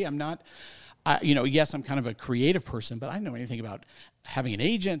 I'm not, yes, I'm kind of a creative person, but I don't know anything about having an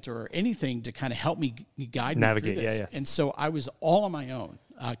agent or anything to kind of help me guide navigate, me through this. Yeah. And so I was all on my own,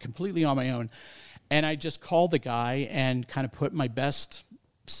 completely on my own. And I just called the guy and kind of put my best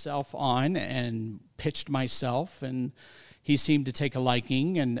self on and pitched myself, and he seemed to take a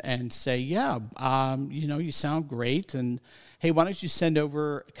liking and say, yeah, you sound great. And hey, why don't you send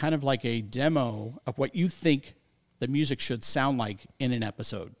over kind of like a demo of what you think the music should sound like in an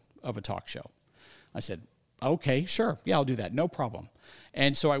episode of a talk show? I said, okay, sure. Yeah, I'll do that. No problem.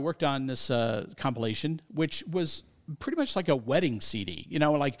 And so I worked on this compilation, which was pretty much like a wedding CD.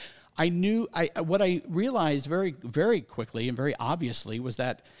 What I realized very, very quickly and very obviously was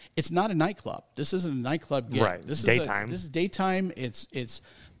that it's not a nightclub. This isn't a nightclub gig. Right. This is daytime. This is daytime. It's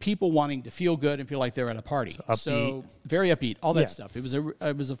people wanting to feel good and feel like they're at a party. So very upbeat, all that stuff. It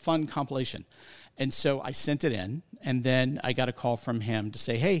was a fun compilation. And so I sent it in, and then I got a call from him to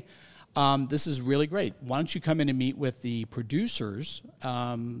say, hey, this is really great. Why don't you come in and meet with the producers,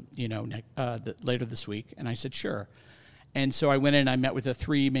 later this week? And I said, sure. And so I went in and I met with the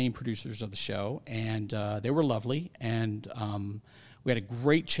three main producers of the show, and they were lovely, and we had a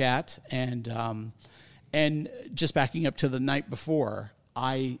great chat. And just backing up to the night before,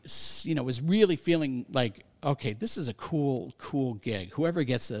 I was really feeling like, okay, this is a cool gig. Whoever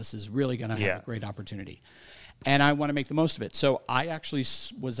gets this is really going to have a great opportunity. And I want to make the most of it. So I actually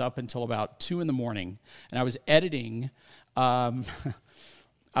was up until about 2 a.m, and I was editing.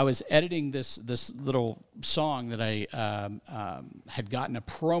 I was editing this little song that I had gotten a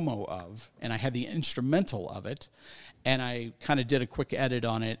promo of, and I had the instrumental of it, and I kind of did a quick edit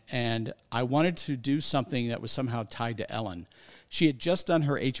on it, and I wanted to do something that was somehow tied to Ellen. She had just done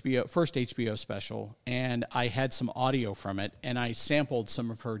her first HBO special, and I had some audio from it, and I sampled some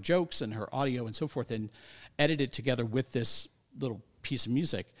of her jokes and her audio and so forth, and edited it together with this little piece of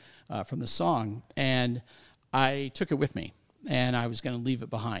music from the song, and I took it with me. And I was going to leave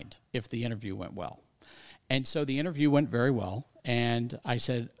it behind if the interview went well. And so the interview went very well. And I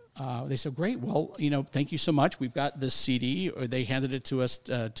said, they said, great, well, thank you so much. We've got this CD, or they handed it to us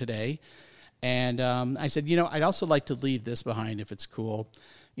today. And I said, I'd also like to leave this behind if it's cool.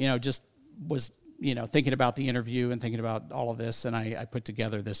 Just was, thinking about the interview and thinking about all of this. And I put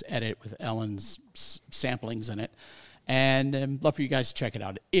together this edit with Ellen's samplings in it. And I'd love for you guys to check it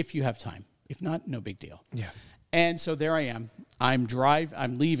out if you have time. If not, no big deal. Yeah. And so there I am. I'm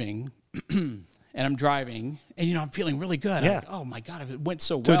leaving, and I'm driving, and I'm feeling really good. Yeah. I'm like, oh my God, it went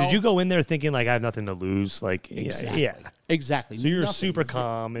so well. So did you go in there thinking like I have nothing to lose? Like Exactly. So you're super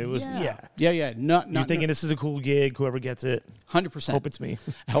calm. It was Yeah. Not you're thinking this is a cool gig. Whoever gets it, 100%. Hope it's me.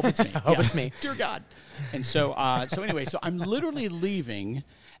 Hope it's me. Hope it's me. Dear God. And so anyway, so I'm literally leaving,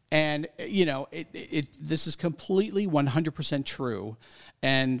 and this is completely 100% true.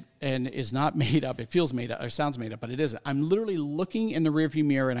 And is not made up. It feels made up or sounds made up, but it isn't. I'm literally looking in the rearview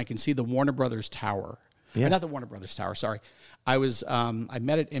mirror, and I can see the Warner Brothers Tower. Yeah. Not the Warner Brothers Tower. Sorry, I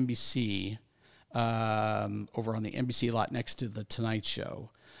met at NBC over on the NBC lot next to the Tonight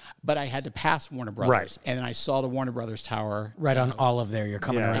Show, but I had to pass Warner Brothers, and then I saw the Warner Brothers Tower right on Olive there. You're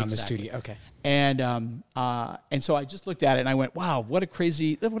coming around exactly. the studio. Okay. And so I just looked at it and I went, wow, what a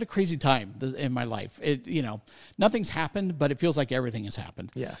crazy time in my life. Nothing's happened, but it feels like everything has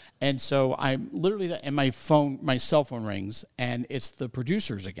happened. Yeah. And so I'm literally, and my cell phone rings, and it's the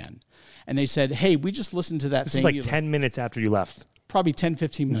producers again. And they said, hey, we just listened to that This thing. is like 10 minutes after you left. Probably 10,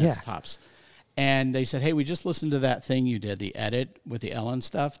 15 minutes tops. And they said, hey, we just listened to that thing you did, the edit with the Ellen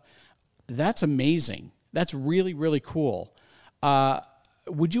stuff. That's amazing. That's really, really cool.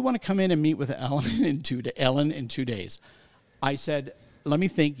 Would you want to come in and meet with Ellen in 2 days? I said, let me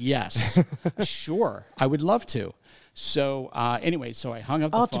think. Yes, sure. I would love to. So anyway, so I hung up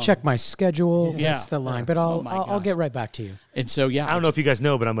the phone. I'll have to check my schedule. Yeah. That's the line, but I'll get right back to you. And so, I don't know if you guys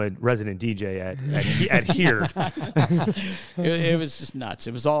know, but I'm a resident DJ at here. It was just nuts.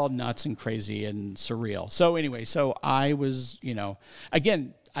 It was all nuts and crazy and surreal. So anyway, so I was,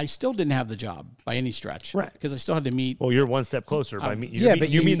 again, I still didn't have the job by any stretch, right? Because I still had to meet. Well, you're one step closer by me. But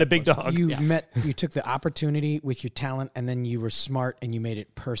you mean the big dog. You you took the opportunity with your talent, and then you were smart and you made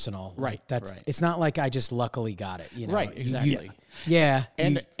it personal. Right. It's not like I just luckily got it. You know? Right. Exactly.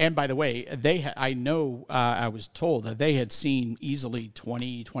 And by the way, I was told that they had seen easily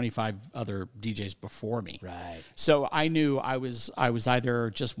 20, 25 other DJs before me. Right. So I knew I was either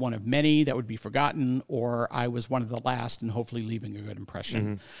just one of many that would be forgotten, or I was one of the last and hopefully leaving a good impression.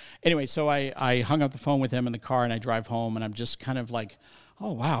 Mm-hmm. Anyway, so I hung up the phone with him in the car, and I drive home, and I'm just kind of like,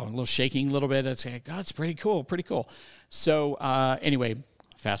 oh, wow, a little shaking a little bit. I'd say, God, it's pretty cool. So anyway,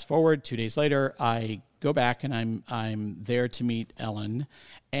 fast forward 2 days later, I go back, and I'm there to meet Ellen,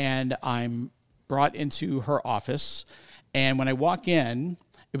 and I'm brought into her office. And when I walk in,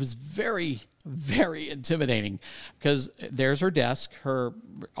 it was very, very intimidating, because there's her desk, her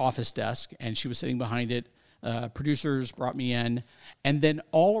office desk, and she was sitting behind it. Producers brought me in, and then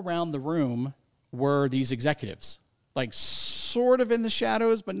all around the room were these executives, like sort of in the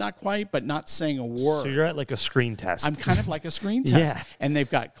shadows, but not quite, but not saying a word. So you're at like a screen test. I'm kind of like a screen test. Yeah. And they've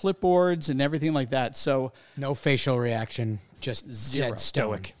got clipboards and everything like that. So no facial reaction, just zero. dead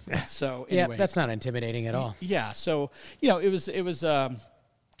stoic. So anyway, that's not intimidating at all. Yeah. So, it was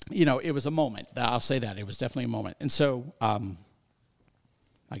a moment. I'll say that. It was definitely a moment. And so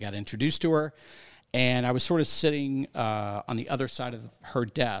I got introduced to her, and I was sort of sitting on the other side of her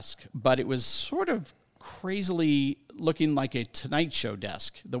desk, but it was sort of crazily looking like a Tonight Show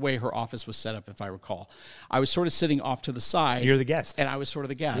desk, the way her office was set up, if I recall. I was sort of sitting off to the side. You're the guest. And I was sort of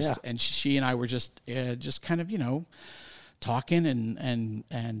the guest. Yeah. And she and I were just kind of, talking and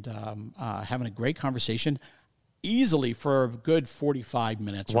having a great conversation, easily for a good 45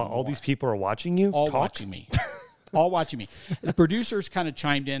 minutes. While all these people are watching you? Watching me. All watching me. The producers kind of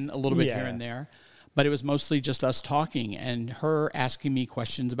chimed in a little bit here and there. But it was mostly just us talking, and her asking me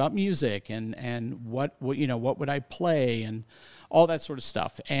questions about music and what would I play and all that sort of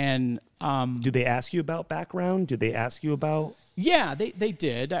stuff. And do they ask you about background? Do they ask you about? Yeah, they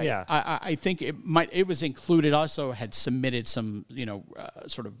did. I think it was included. Also had submitted some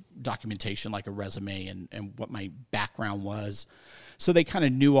sort of documentation, like a resume and what my background was. So they kind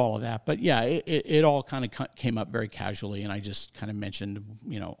of knew all of that. But yeah, it all kind of came up very casually, and I just kind of mentioned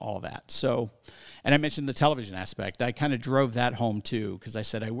all of that. So. And I mentioned the television aspect. I kind of drove that home too, because I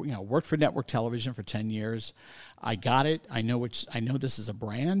said I worked for network television for 10 years. I got it. I know this is a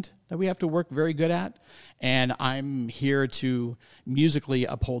brand that we have to work very good at, and I'm here to musically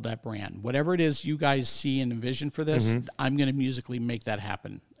uphold that brand. Whatever it is you guys see and envision for this, I'm going to musically make that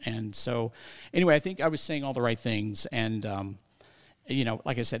happen. And so, anyway, I think I was saying all the right things, and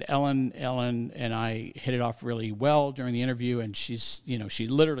like I said, Ellen and I hit it off really well during the interview, and she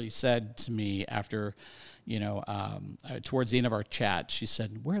literally said to me after, towards the end of our chat, she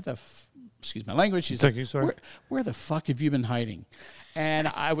said, excuse my language, she said, where the fuck have you been hiding? And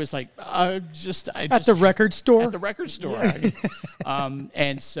I was like, at the record store? At the record store.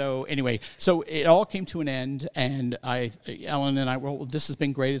 And so anyway, so it all came to an end, and Ellen and I, well, this has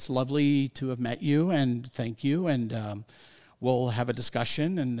been great. It's lovely to have met you, and thank you, and we'll have a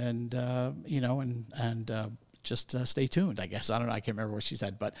discussion, and just stay tuned, I guess. I don't know. I can't remember what she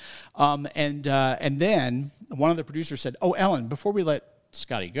said. But and then one of the producers said, oh, Ellen, before we let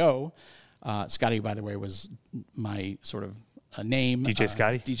Scotty go, Scotty, by the way, was my sort of name. DJ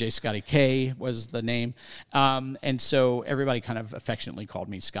Scotty? DJ Scotty K was the name. And so everybody kind of affectionately called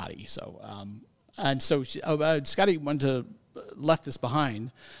me Scotty. So, Scotty left this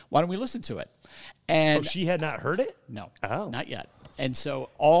behind. Why don't we listen to it? And she had not heard it? No, not yet. And so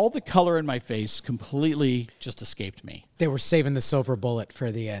all the color in my face completely just escaped me. They were saving the silver bullet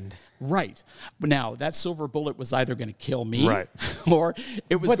for the end. Right. But now, that silver bullet was either going to kill me, right, or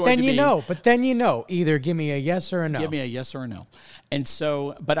it was going to be... But then either give me a yes or a no. Give me a yes or a no. And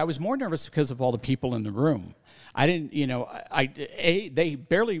so, but I was more nervous because of all the people in the room. I didn't, they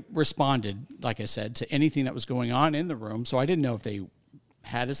barely responded, like I said, to anything that was going on in the room. So I didn't know if they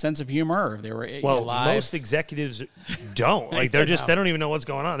had a sense of humor, or if they were alive. Most executives don't. Like they don't even know what's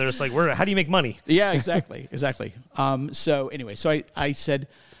going on. They're just like, how do you make money? Yeah, exactly. So anyway, I said,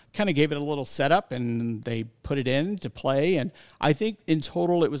 kind of gave it a little setup, and they put it in to play. And I think in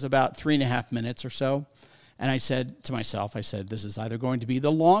total it was about 3.5 minutes or so. And I said to myself, this is either going to be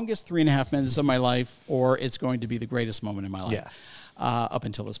the longest 3.5 minutes of my life, or it's going to be the greatest moment in my life up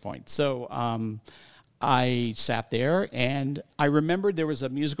until this point. So I sat there, and I remembered there was a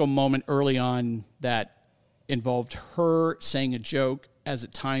musical moment early on that involved her saying a joke as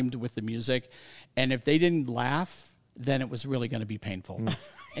it timed with the music. And if they didn't laugh, then it was really going to be painful.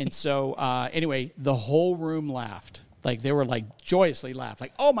 And so anyway, the whole room laughed. Like they were like joyously laugh,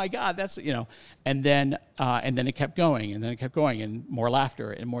 like, oh my God, that's, you know, and then it kept going, and then it kept going, and more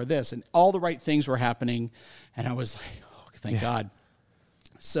laughter and more this, and all the right things were happening. And I was like, oh, thank God.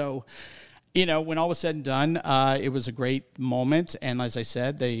 So, you know, when all was said and done, it was a great moment. And as I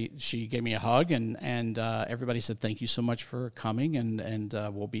said, she gave me a hug, and everybody said, thank you so much for coming, and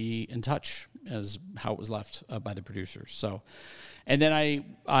we'll be in touch, as how it was left by the producers. So, and then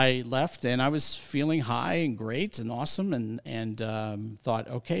I left, and I was feeling high and great and awesome, and thought,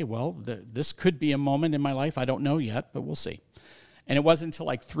 okay, well, this could be a moment in my life. I don't know yet, but we'll see. And it wasn't until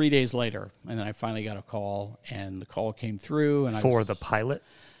like 3 days later, and then I finally got a call, and the call came through. And for the pilot?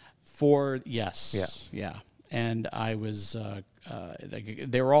 Yes. Yeah. And I was,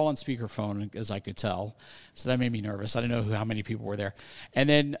 they were all on speakerphone, as I could tell. So that made me nervous. I didn't know how many people were there. And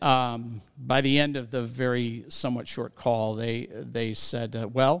then by the end of the very somewhat short call, they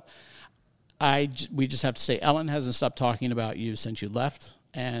said, well, we just have to say, Ellen hasn't stopped talking about you since you left.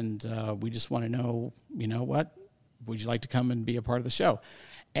 And we just want to know, you know what? Would you like to come and be a part of the show?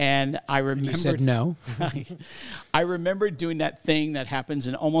 And I remember... You said no. I remember doing that thing that happens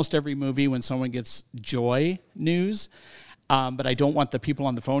in almost every movie when someone gets joy news, but I don't want the people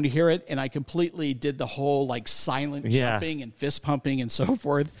on the phone to hear it. And I completely did the whole like silent jumping and fist pumping and so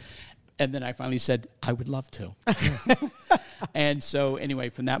forth. And then I finally said, I would love to. And so anyway,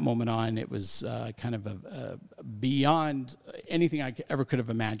 from that moment on, it was kind of a beyond anything I ever could have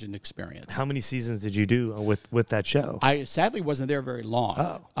imagined experience. How many seasons did you do with that show? I sadly wasn't there very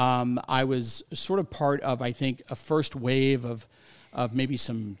long. Oh. I was sort of part of, I think, a first wave of maybe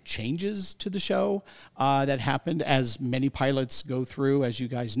some changes to the show that happened, as many pilots go through, as you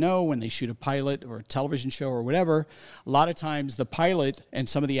guys know, when they shoot a pilot or a television show or whatever. A lot of times the pilot and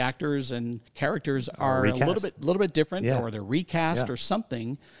some of the actors and characters are a little bit different, or they're recast or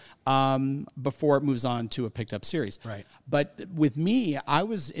something before it moves on to a picked up series. Right. But with me, I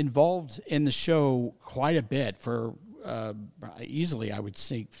was involved in the show quite a bit for easily, I would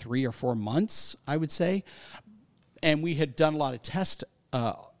say, 3 or 4 months, I would say. And we had done a lot of test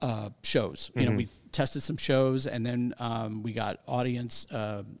shows. You know, we tested some shows, and then we got audience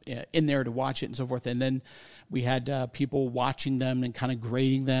in there to watch it and so forth. And then we had people watching them and kind of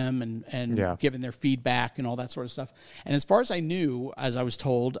grading them and giving their feedback and all that sort of stuff. And as far as I knew, as I was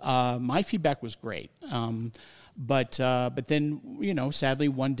told, my feedback was great. But then, you know, sadly,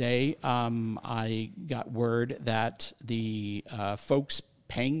 one day I got word that the folks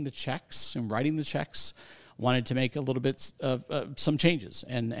paying the checks and writing the checks wanted to make a little bit of some changes,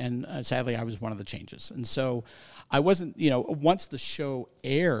 and sadly, I was one of the changes. And so I wasn't, you know, once the show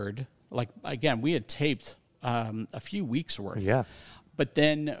aired, like, again, we had taped a few weeks worth. Yeah. But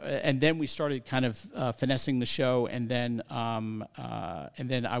then we started kind of finessing the show, and then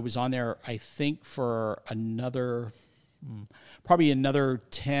I was on there, I think, for probably another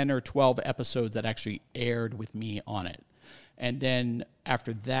 10 or 12 episodes that actually aired with me on it. And then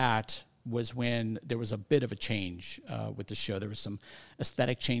after that was when there was a bit of a change with the show. There was some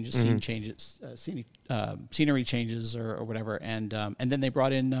aesthetic changes, scene changes, scenery changes, or whatever. And then they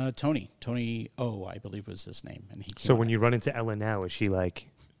brought in Tony O, I believe was his name. And he came so when you run into Ellen now, is she like,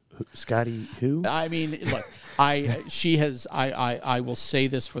 Scotty who? I mean, look, she has. I will say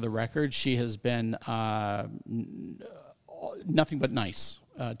this for the record. She has been nothing but nice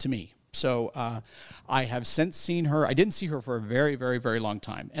to me. So I have since seen her. I didn't see her for a very, very, very long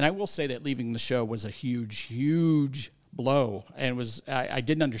time. And I will say that leaving the show was a huge, huge blow. And I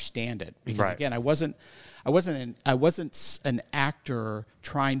didn't understand it because, again, I wasn't an actor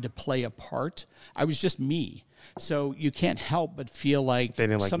trying to play a part. I was just me. So you can't help but feel like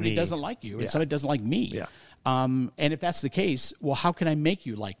somebody doesn't like you and somebody doesn't like me. Yeah. And if that's the case, well, how can I make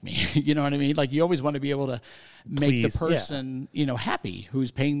you like me? You know what I mean? Like, you always want to be able to make the person, you know, happy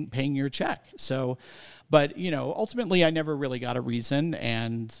who's paying your check. So, but, you know, ultimately I never really got a reason.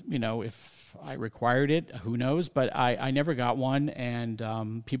 And, you know, if I required it, who knows? But I never got one.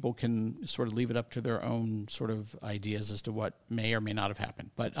 And people can sort of leave it up to their own sort of ideas as to what may or may not have happened.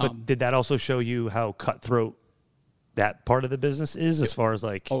 But did that also show you how cutthroat that part of the business is, as far as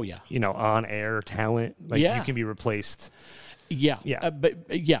like, you know, on air talent, like you can be replaced?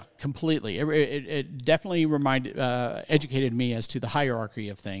 But completely. It definitely educated me as to the hierarchy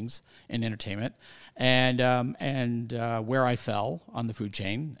of things in entertainment, and where I fell on the food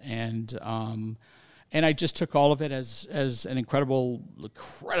chain, and I just took all of it as an incredible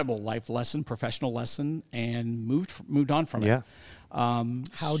life lesson, professional lesson, and moved on from it.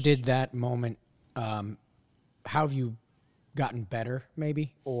 How did that moment? How have you gotten better,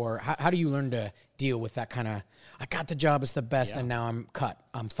 maybe? Or how do you learn to deal with that kind of, I got the job, it's the best, and now I'm cut,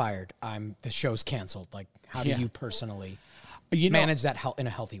 I'm fired, the show's canceled. Like, how do you personally manage that in a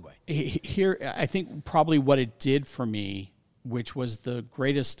healthy way? Here, I think probably what it did for me, which was the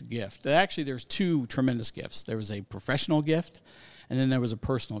greatest gift. Actually, there's two tremendous gifts. There was a professional gift, and then there was a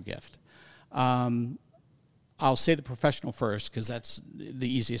personal gift. I'll say the professional first because that's the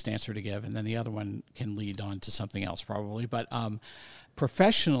easiest answer to give, and then the other one can lead on to something else probably. But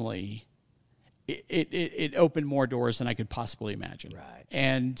professionally, it opened more doors than I could possibly imagine. Right.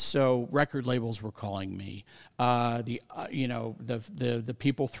 And so record labels were calling me. The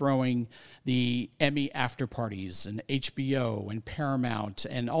people throwing the Emmy after parties and HBO and Paramount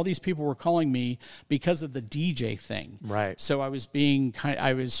and all these people were calling me because of the DJ thing. Right. So I was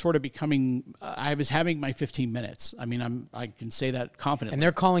having my 15 minutes. I mean, I can say that confidently. And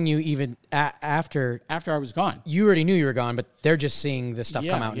they're calling you even after I was gone. You already knew you were gone, but they're just seeing the stuff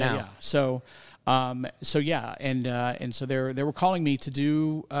come out now. Yeah. So so they were calling me to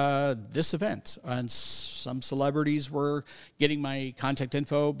do this event, and some celebrities were getting my contact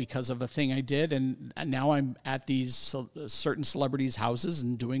info because of a thing I did, and now I'm at these certain celebrities' houses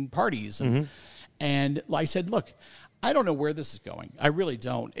and doing parties, and I said, look, I don't know where this is going. I really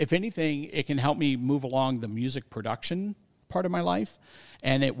don't. If anything, it can help me move along the music production part of my life,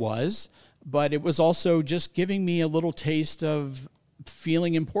 and it was, but it was also just giving me a little taste of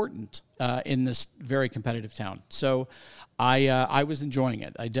feeling important in this very competitive town. So I was enjoying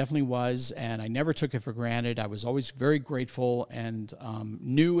it. I definitely was, and I never took it for granted. I was always very grateful and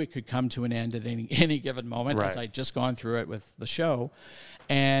knew it could come to an end at any given moment, as I'd just gone through it with the show.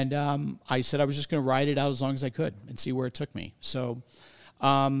 And I said I was just going to ride it out as long as I could and see where it took me. So,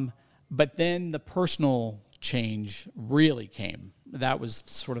 but then the personal change really came. That was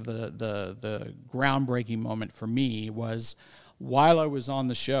sort of the groundbreaking moment for me. Was while I was on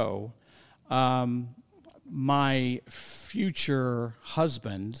the show, my future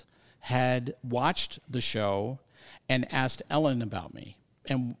husband had watched the show and asked Ellen about me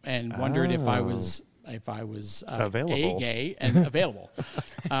and wondered if I was available. gay and available.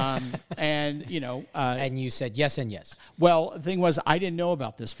 And you said yes and yes. Well, the thing was, I didn't know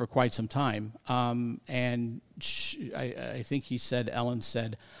about this for quite some time. And I think Ellen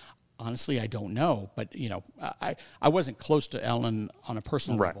said, honestly, I don't know, but I wasn't close to Ellen on a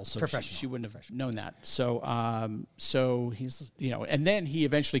personal level, so she wouldn't have known that. So he's and then he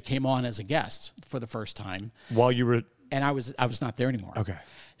eventually came on as a guest for the first time while you were, and I was not there anymore. Okay.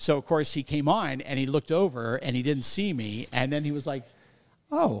 So of course he came on and he looked over and he didn't see me, and then he was like,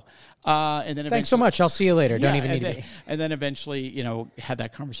 "Oh," and then thanks so much. I'll see you later. Don't even need to be. And then eventually, had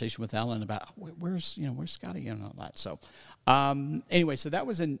that conversation with Ellen about where's Scotty and all that. So. Anyway, so that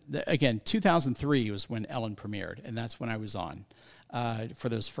was in 2003 was when Ellen premiered, and that's when I was on for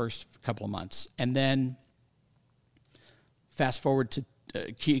those first couple of months. And then fast forward to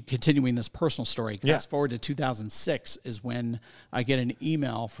continuing this personal story. Fast forward to 2006 is when I get an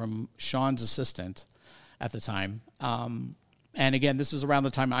email from Sean's assistant at the time. And again, this is around the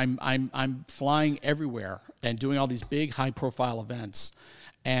time I'm flying everywhere and doing all these big high profile events.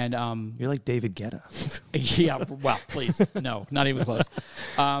 And you're like David Guetta. Yeah, well, please, no, not even close.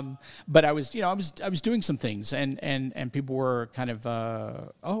 But I was doing some things, and people were kind of,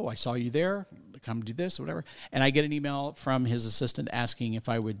 oh, I saw you there, come do this or whatever. And I get an email from his assistant asking if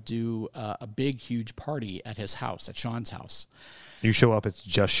I would do a big, huge party at his house, at Sean's house. You show up, it's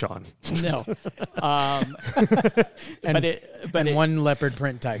just Sean. No. But one leopard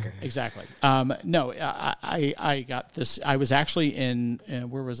print tiger. Exactly. No, I got this. I was actually in,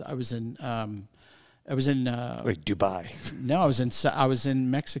 where was I? Was in Dubai. No, I was in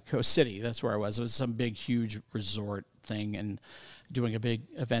Mexico City. That's where I was. It was some big, huge resort thing and doing a big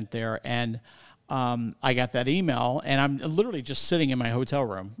event there. And I got that email, and I'm literally just sitting in my hotel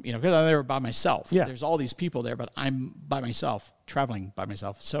room, because I'm there by myself. Yeah. There's all these people there, but I'm by myself, traveling by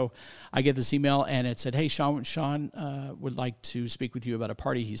myself. So I get this email, and it said, "Hey, Sean would like to speak with you about a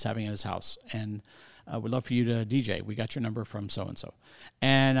party he's having at his house, and would love for you to DJ. We got your number from so-and-so."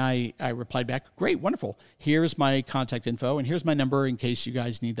 And I replied back, "Great, wonderful. Here's my contact info, and here's my number in case you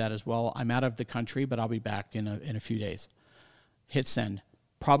guys need that as well. I'm out of the country, but I'll be back in a few days." Hit send.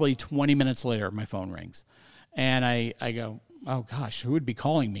 Probably 20 minutes later, my phone rings. And I go, "Oh, gosh, who would be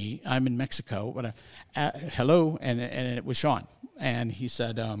calling me? I'm in Mexico." But hello, and it was Sean. And he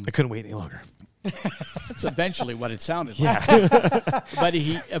said... I couldn't wait any longer. That's eventually what it sounded like.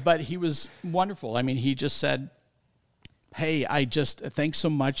 But he was wonderful. I mean, he just said, "Hey, thanks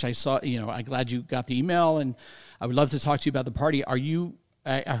so much. I saw, I'm glad you got the email, and I would love to talk to you about the party. Are you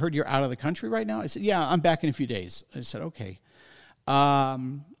I heard you're out of the country right now. I said, yeah, I'm back in a few days. I said, okay.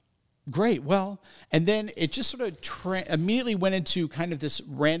 Great. Well, and then it just sort of immediately went into kind of this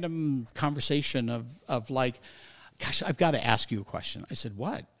random conversation of like, gosh, I've got to ask you a question. I said,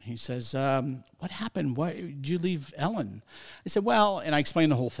 what? He says, what happened? Why did you leave Ellen? I said, well, and I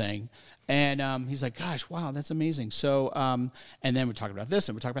explained the whole thing. And he's like, gosh, wow, that's amazing. So, and then we're talking about this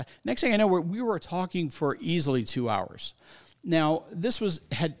and we're talking about, next thing I know, we were talking for easily 2 hours. Now, there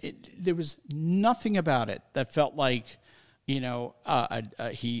was nothing about it that felt like,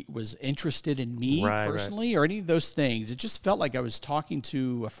 he was interested in me personally or any of those things. It just felt like I was talking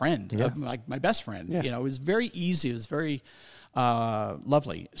to a friend, like my best friend. Yeah. It was very easy. It was very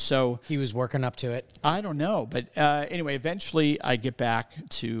lovely. So he was working up to it. I don't know. But anyway, eventually I get back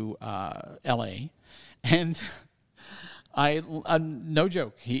to L.A. and no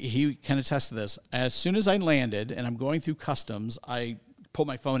joke, he can attest to this. As soon as I landed and I'm going through customs, I pull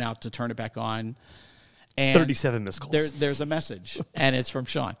my phone out to turn it back on. And 37 missed calls. There's a message, and it's from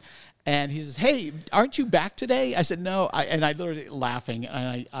Sean. And he says, hey, aren't you back today? I said, no. And I literally laughing,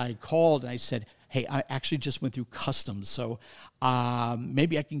 and I called, and I said, hey, I actually just went through customs, so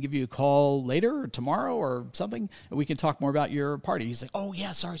maybe I can give you a call later or tomorrow or something, and we can talk more about your party. He's like, oh,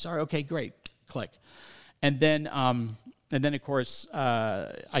 yeah, sorry. Okay, great. Click. And then, of course,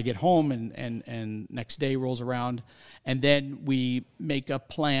 I get home, and next day rolls around, and then we make a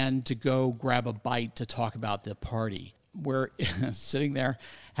plan to go grab a bite to talk about the party. We're sitting there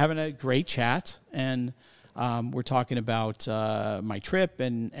having a great chat, and we're talking about my trip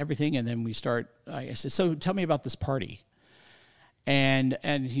and everything, and then I said, so tell me about this party. And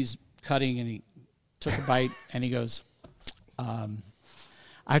he's cutting, and he took a bite, and he goes, I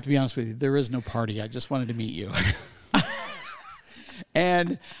have to be honest with you, there is no party. I just wanted to meet you.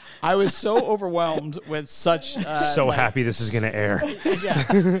 And I was so overwhelmed with such... happy this is going to air.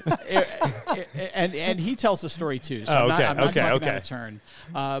 Yeah. And he tells the story too, so I'm not talking out of turn.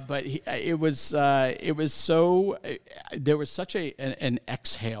 But it was so... there was such an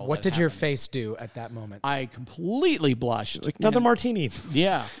exhale. What did your face do at that moment? I completely blushed. Like another martini.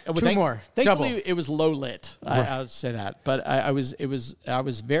 Yeah. Two more. Thankfully, Double. it was low lit. I would say that. But I was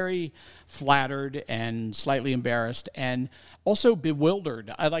very flattered and slightly embarrassed and also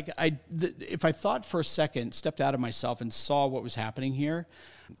bewildered. If I thought for a second, stepped out of myself and saw what was happening here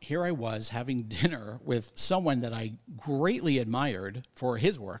I was having dinner with someone that I greatly admired for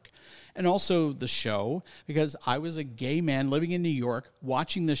his work and also the show, because I was a gay man living in New York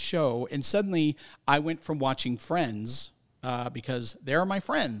watching the show, and suddenly I went from watching Friends because they're my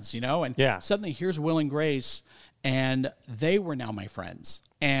friends, and suddenly here's Will and Grace, and they were now my friends.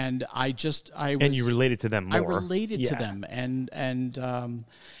 And and you related to them more. I related to them, and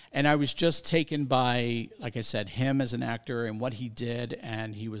I was just taken by, like I said, him as an actor and what he did,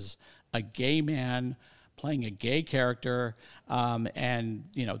 and he was a gay man playing a gay character, and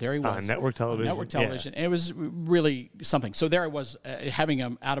there he was on network television. And it was really something. So there I was having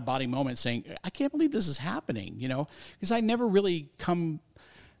an out of body moment, saying, "I can't believe this is happening," because I never really come.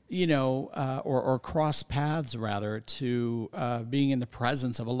 Or cross paths rather to being in the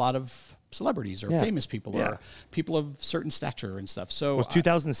presence of a lot of celebrities or famous people or people of certain stature and stuff. So was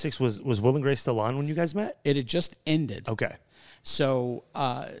 2006 was Will and Grace still on when you guys met? It had just ended. Okay. So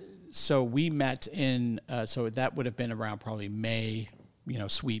we met in so that would have been around probably May,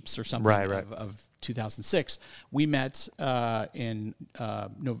 sweeps or something of 2006. We met in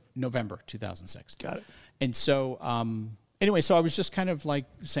November 2006. Got it. And so anyway, so I was just kind of like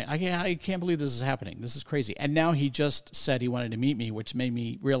saying, I can't believe this is happening. This is crazy. And now he just said he wanted to meet me, which made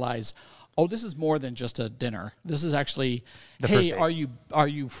me realize, this is more than just a dinner. This is actually, hey, are you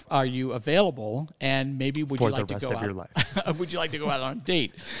available? And maybe would you like to go out? Your life. Would you like to go out on a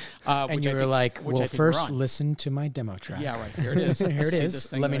date? And you were like, well, first listen to my demo track. Yeah, right. Here it is. Here it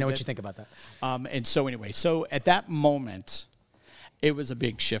is. Let me know what you think about that. And so anyway, at that moment, it was a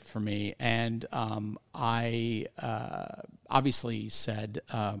big shift for me, and I obviously said,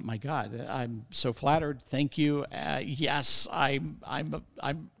 "My God, I'm so flattered. Thank you. Yes, I'm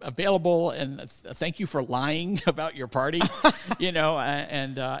available, and thank you for lying about your party."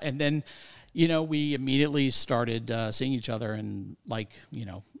 And then, we immediately started seeing each other, and like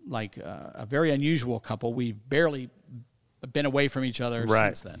a very unusual couple. We barely been away from each other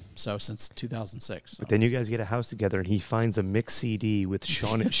since then. So since 2006. So. But then you guys get a house together, and he finds a mixed CD with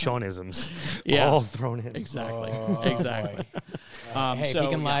Seanisms all thrown in. Exactly. Hey, if you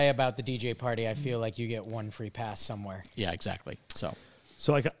can lie about the DJ party, I feel like you get one free pass somewhere. Yeah, exactly. So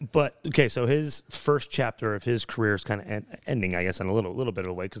so his first chapter of his career is kind of ending, I guess, in a little bit of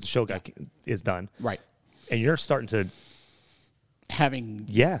a way, because the show is done. Right. And you're starting to having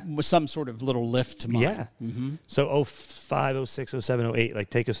some sort of little lift to mine. Yeah. Mm-hmm. So 05, 06, 07, 08, like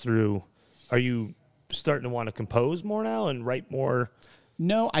take us through. Are you starting to want to compose more now and write more?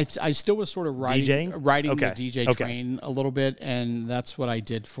 No, I still was sort of riding the DJ train a little bit, and that's what I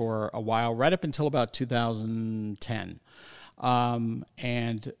did for a while, right up until about 2010.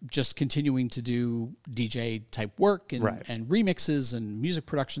 And just continuing to do DJ type work and remixes and music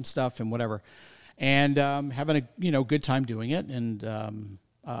production stuff and whatever, and having a good time doing it, and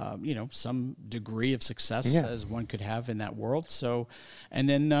some degree of success as one could have in that world. So, and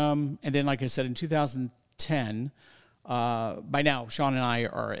then like I said, in 2010. By now, Sean and I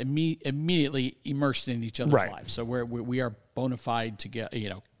are immediately immersed in each other's lives. So we are bona fide together,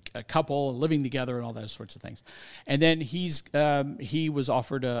 a couple living together and all those sorts of things. And then he was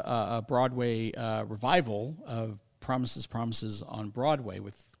offered a Broadway revival of Promises on Broadway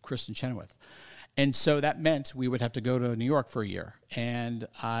with Kristen Chenoweth. And so that meant we would have to go to New York for a year. And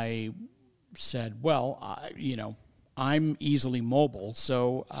I said, well, I'm easily mobile,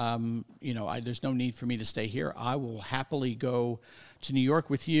 so there's no need for me to stay here. I will happily go to New York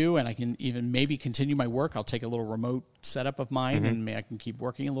with you, and I can even maybe continue my work. I'll take a little remote setup of mine, and maybe I can keep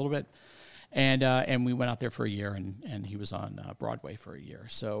working a little bit. And we went out there for a year, and he was on Broadway for a year.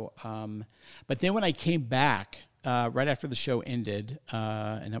 So, but then when I came back right after the show ended,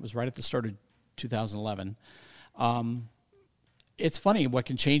 and that was right at the start of 2011. It's funny what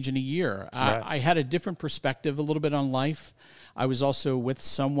can change in a year. I had a different perspective a little bit on life. I was also with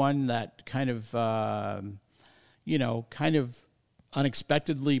someone that kind of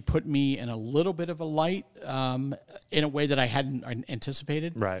unexpectedly put me in a little bit of a light in a way that I hadn't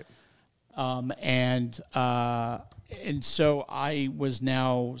anticipated. Right. And so I was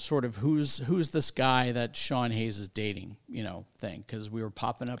now sort of who's this guy that Sean Hayes is dating, thing, because we were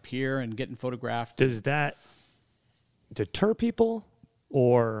popping up here and getting photographed. Does that deter people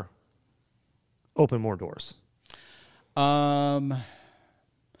or open more doors? I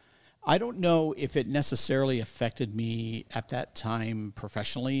don't know if it necessarily affected me at that time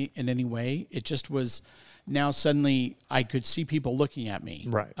professionally in any way. It just was now suddenly I could see people looking at me.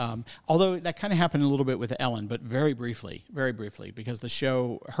 Right. Although that kind of happened a little bit with Ellen, but very briefly, because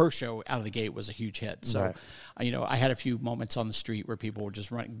her show out of the gate was a huge hit. So, I had a few moments on the street where people were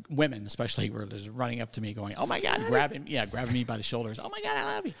just running, women especially, were just running up to me going, "Oh my God," grabbing me by the shoulders. "Oh my God,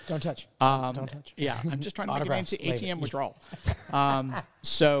 I love you." Don't touch. Don't touch. Yeah, I'm just trying to make it into ATM withdrawal.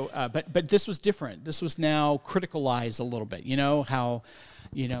 But this was different. This was now criticalized a little bit. How.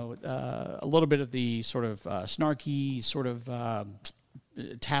 A little bit of the sort of snarky, sort of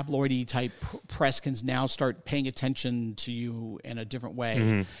tabloidy type press can now start paying attention to you in a different way.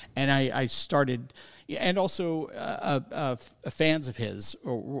 Mm-hmm. And I started, and also fans of his,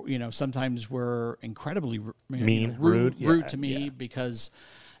 or sometimes were incredibly mean, rude to me because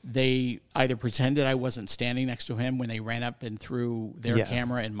they either pretended I wasn't standing next to him when they ran up and threw their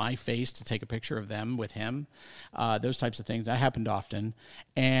camera in my face to take a picture of them with him. Those types of things. That happened often,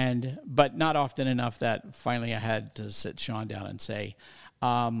 but not often enough that finally I had to sit Sean down and say,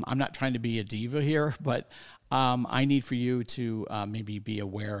 I'm not trying to be a diva here, but I need for you to maybe be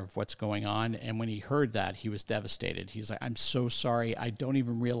aware of what's going on. And when he heard that, he was devastated. He's like, "I'm so sorry. I don't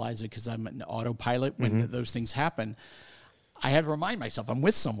even realize it because I'm an autopilot when those things happen. I had to remind myself I'm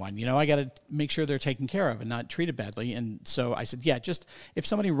with someone, I got to make sure they're taken care of and not treated badly." And so I said, yeah, just if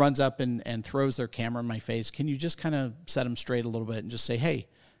somebody runs up and throws their camera in my face, can you just kind of set them straight a little bit and just say, "Hey,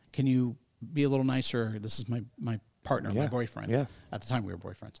 can you be a little nicer? This is my partner, my boyfriend." Yeah. At the time we were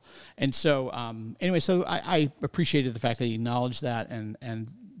boyfriends. And so, anyway, so I appreciated the fact that he acknowledged that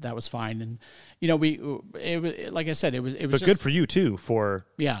and that was fine. And, like I said, it was but good for you too, for,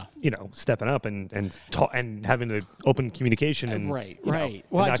 stepping up and having the open communication and right.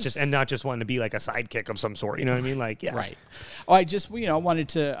 Well, not just wanting to be like a sidekick of some sort, you know what I mean? Like, yeah. Right. Well, I just, wanted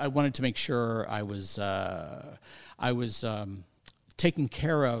to make sure I was taken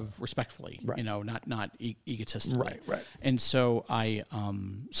care of respectfully, not egotistically. Right. And so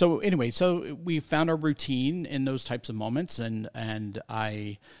so we found our routine in those types of moments, and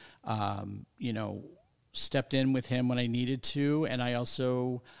I, stepped in with him when I needed to, and I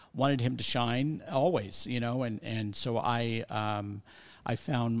also wanted him to shine always, and so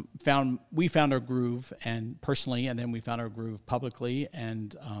we found our groove and personally, and then we found our groove publicly,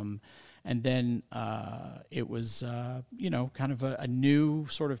 and then it was, kind of a new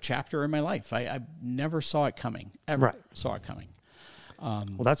sort of chapter in my life. I never saw it coming, ever saw it coming. Well,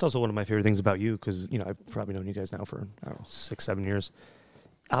 that's also one of my favorite things about you, because, I've probably known you guys now for, 6-7 years.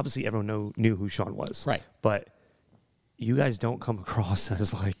 Obviously, everyone knew who Sean was. Right. But you guys don't come across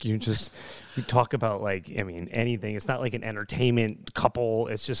as like you talk about like, I mean, anything. It's not like an entertainment couple.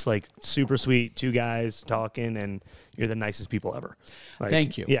 It's just like super sweet, two guys talking, and you're the nicest people ever. Like,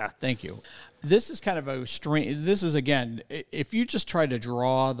 Thank you. Yeah. Thank you. This is kind of a strange, this is, again, if you just try to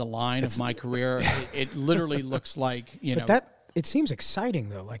draw the line of my career, it literally looks like, you know. It seems exciting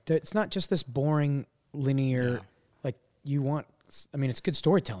though. Like it's not just this boring, linear, like you want, I mean, it's good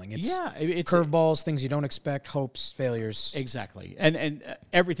storytelling. It's curveballs, things you don't expect, hopes, failures. Exactly. And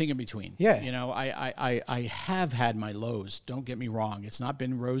everything in between. Yeah. You know, I have had my lows. Don't get me wrong. It's not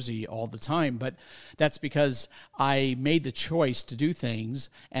been rosy all the time, but that's because I made the choice to do things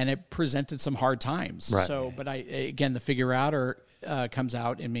and it presented some hard times. Right. So, but again, the figure outer comes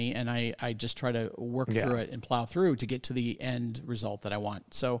out in me and I just try to work through it and plow through to get to the end result that I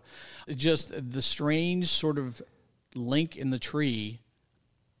want. So just the strange sort of link in the tree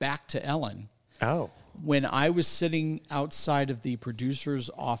back to Ellen. Oh. When I was sitting outside of the producer's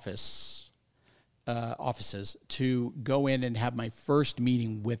offices to go in and have my first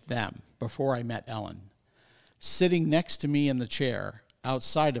meeting with them before I met Ellen, sitting next to me in the chair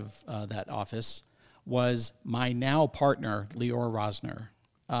outside of that office was my now partner, Lior Rosner.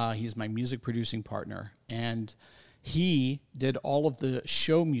 He's my music producing partner, and he did all of the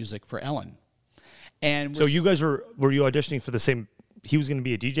show music for Ellen. And so you guys were you auditioning for the same? He was going to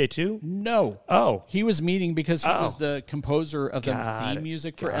be a DJ too? No. Oh. He was meeting because he was the composer of the theme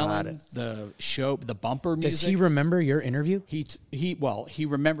music for Ellen, it. the show, the bumper music. Does he remember your interview? He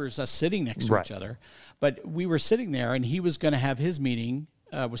remembers us sitting next to each other, but we were sitting there, and he was going to have his meeting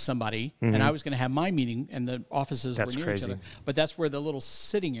with somebody, and I was going to have my meeting, and the offices were near each other. But that's where the little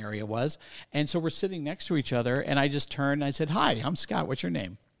sitting area was, and so we're sitting next to each other, and I just turned and I said, "Hi, I'm Scott. What's your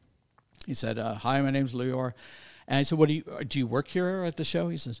name?" He said, "Hi, my name's Lior." And I said, "What do you work here at the show?"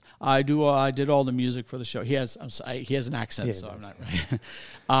 He says, "I do. I did all the music for the show." He has an accent, so I'm not right.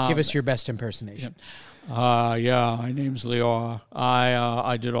 Give us your best impersonation. Yeah, my name's Lior.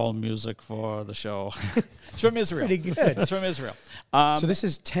 I did all the music for the show. It's from Israel. Pretty good. It's from Israel. So this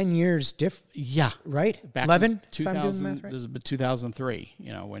is 10 years Yeah, right? Back 11? in 2000. This is 2003.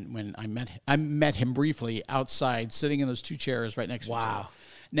 You know, when I met him briefly outside, sitting in those two chairs right next to each other.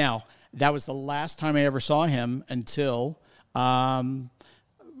 Now, that was the last time I ever saw him until I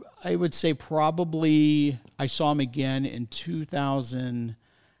would say probably I saw him again in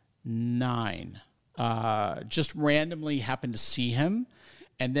 2009. Just randomly happened to see him,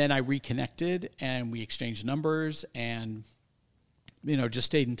 and then I reconnected and we exchanged numbers and, you know, just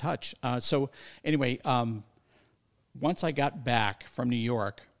stayed in touch. So anyway, once I got back from New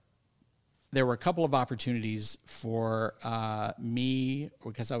York, there were a couple of opportunities for me,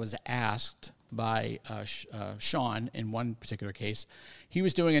 because I was asked by Sean in one particular case. He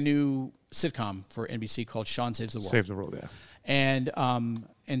was doing a new sitcom for NBC called Sean Saves the World. Saves the World, yeah. And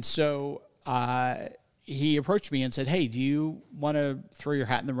so he approached me and said, "Hey, do you want to throw your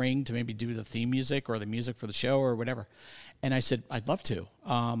hat in the ring to maybe do the theme music or the music for the show or whatever?" And I said, "I'd love to."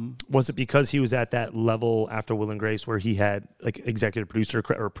 Was it because he was at that level after Will and Grace where he had like executive producer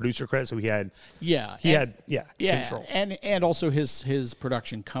or producer credit? So he had control. And also his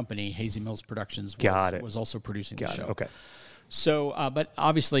production company, Hazy Mills Productions, was also producing the show. Okay. So, but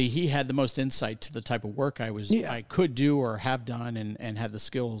obviously he had the most insight to the type of work I could do or have done and had the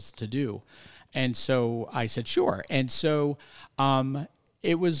skills to do. And so I said, sure. And so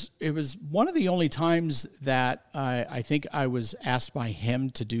it was one of the only times that I think I was asked by him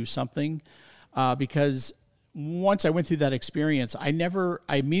to do something, because once I went through that experience, I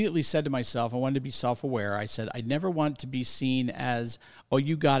immediately said to myself, I wanted to be self-aware. I said, I never want to be seen as, oh,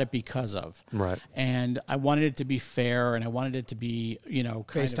 you got it because of. Right. And I wanted it to be fair, and I wanted it to be, you know,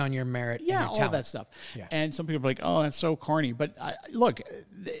 based on your merit and your all talent. that stuff. Yeah. And some people are like, oh, that's so corny. But look,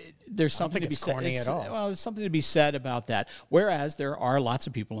 there's something to be said. Corny at all. Well, there's something to be said about that. Whereas there are lots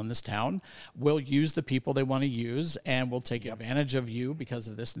of people in this town will use the people they want to use and will take advantage of you because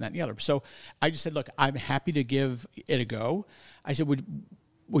of this and that and the other. So I just said, look, I'm happy to give it a go. I said,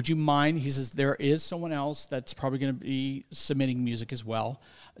 would you mind? He says, there is someone else that's probably going to be submitting music as well.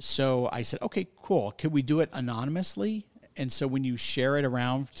 So I said, okay, cool. Can we do it anonymously? And so when you share it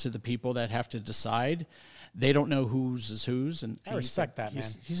around to the people that have to decide, they don't know whose is whose. And I respect that, man.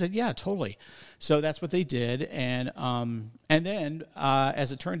 He said, yeah, totally. So that's what they did. And then,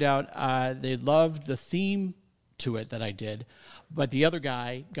 as it turned out, they loved the theme to it that I did, but the other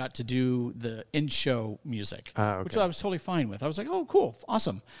guy got to do the in-show music, which I was totally fine with. I was like, oh, cool,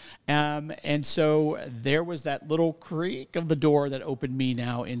 awesome. And so there was that little creak of the door that opened me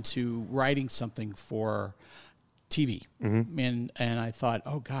now into writing something for TV. And I thought,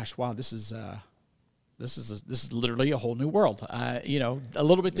 oh gosh, wow, this is this is literally a whole new world. You know, a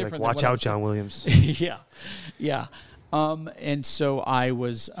little bit different. Like, watch out, John Williams. Yeah. And so I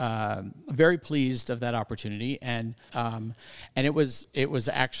was very pleased of that opportunity, and it was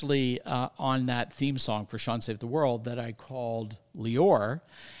actually on that theme song for Sean Save the World that I called Lior,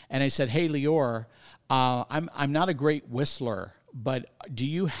 and I said, "Hey, Lior, I'm not a great whistler, but do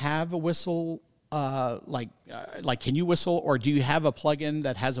you have a whistle? Can you whistle, or do you have a plugin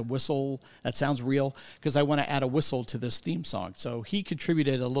that has a whistle that sounds real? Because I want to add a whistle to this theme song." So he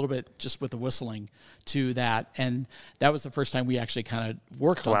contributed a little bit just with the whistling to that, and that was the first time we actually kind of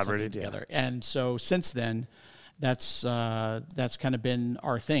worked on something together. And so since then, that's kind of been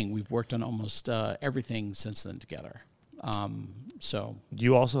our thing. We've worked on almost everything since then together. So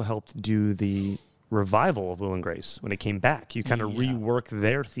you also helped do the revival of Will and Grace when it came back. You kind of reworked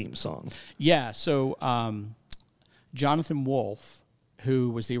their theme song. Yeah. So Jonathan Wolf,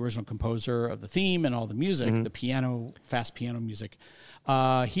 who was the original composer of the theme and all the music, the piano, fast piano music,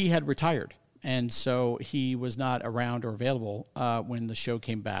 he had retired. And so he was not around or available when the show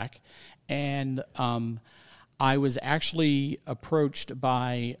came back. And I was actually approached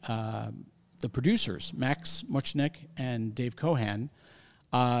by the producers, Max Muchnick and Dave Cohan,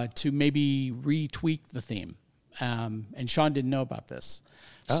 to maybe retweak the theme. And Sean didn't know about this.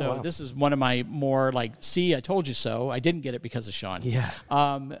 This is one of my more like, see, I told you so. I didn't get it because of Sean. Yeah.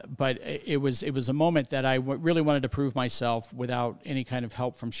 But it was a moment that I really wanted to prove myself without any kind of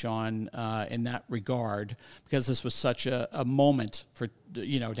help from Sean in that regard, because this was such a moment for,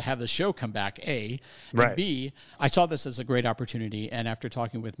 to have the show come back, A. And B, I saw this as a great opportunity. And after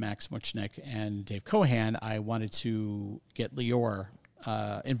talking with Max Muchnick and Dave Cohan, I wanted to get Lior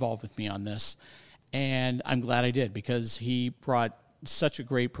involved with me on this. And I'm glad I did, because he brought such a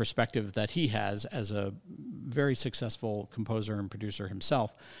great perspective that he has as a very successful composer and producer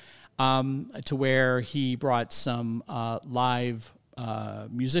himself, to where he brought some live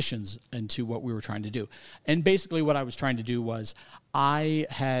musicians into what we were trying to do. And basically what I was trying to do was, when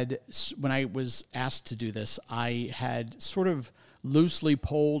I was asked to do this, I had sort of loosely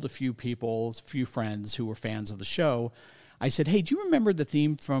polled a few people, a few friends who were fans of the show. I said, "Hey, do you remember the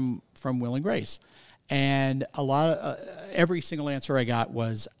theme from Will and Grace?" And a lot of every single answer I got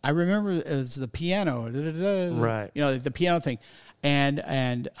was, "I remember it was the piano, right? The piano thing." And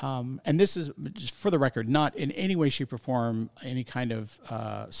this is, just for the record, not in any way, shape, or form any kind of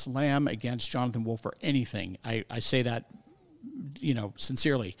slam against Jonathan Wolf or anything. I say that,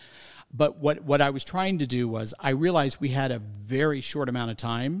 sincerely. But what I was trying to do was, I realized we had a very short amount of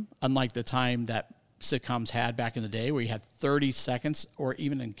time, unlike the time that sitcoms had back in the day, where you had 30 seconds or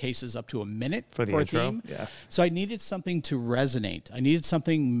even in cases up to a minute for the intro. Theme. Yeah. So I needed something to resonate. I needed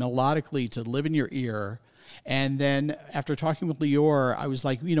something melodically to live in your ear. And then after talking with Lior, I was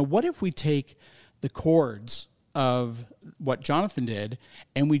like, what if we take the chords of what Jonathan did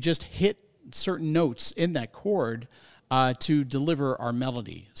and we just hit certain notes in that chord to deliver our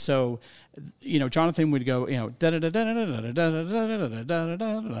melody. So, Jonathan would go, da da da da da da da da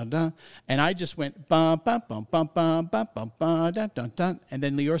da da da, and I just went bum bum bum bum bum bum bum bum da da da, and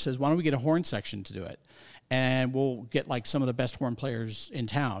then Lior says, "Why don't we get a horn section to do it, and we'll get like some of the best horn players in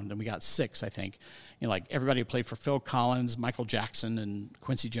town." And we got 6, I think. Like everybody who played for Phil Collins, Michael Jackson, and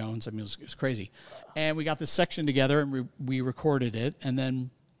Quincy Jones. I mean, it was crazy. And we got this section together, and we recorded it, and then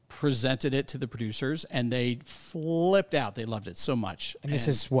presented it to the producers, and they flipped out. They loved it so much. And this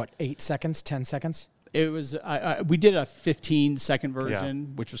is what, 8 seconds, 10 seconds? It was, we did a 15-second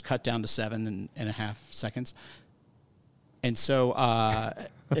version, which was cut down to 7.5 seconds. And so,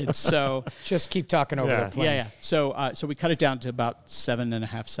 just keep talking over the plane. Yeah. So we cut it down to about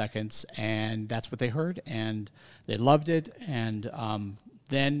 7.5 seconds, and that's what they heard, and they loved it. And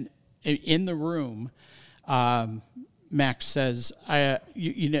then in the room, Max says,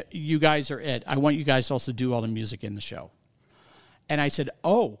 you guys are it. I want you guys to also do all the music in the show. And I said,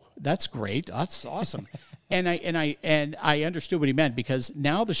 "Oh, that's great. That's awesome." and I understood what he meant, because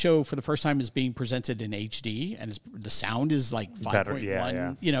now the show for the first time is being presented in HD, and the sound is like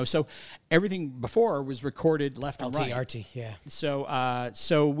 5.1. So everything before was recorded left and right. RT, yeah.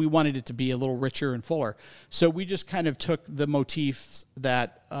 So we wanted it to be a little richer and fuller. So we just kind of took the motifs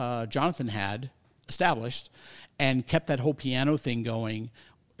that Jonathan had established and kept that whole piano thing going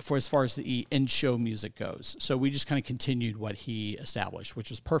for as far as the in-show music goes. So we just kind of continued what he established,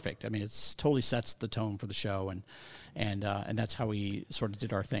 which was perfect. I mean, it totally sets the tone for the show, and that's how we sort of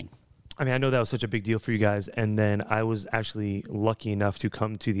did our thing. I mean, I know that was such a big deal for you guys, and then I was actually lucky enough to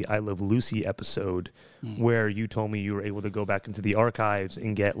come to the I Love Lucy episode where you told me you were able to go back into the archives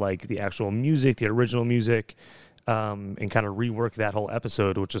and get like the actual music, the original music. and kind of rework that whole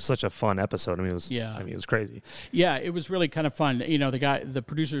episode, which was such a fun episode. I mean, it was crazy. Yeah, it was really kind of fun. You know, the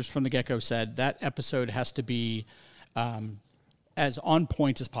producers from the get-go said that episode has to be as on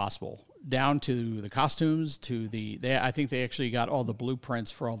point as possible, down to the costumes, to I think they actually got all the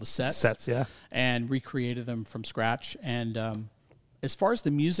blueprints for all the sets, yeah, and recreated them from scratch. And as far as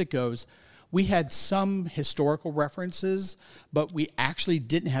the music goes, we had some historical references, but we actually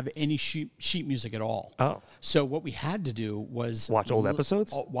didn't have any sheet music at all. Oh. So what we had to do was watch old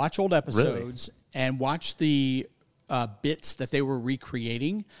episodes? Watch old episodes, really? And watch the bits that they were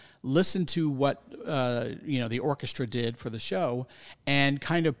recreating, listen to what the orchestra did for the show, and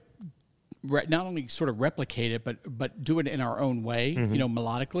kind of not only sort of replicate it, but do it in our own way,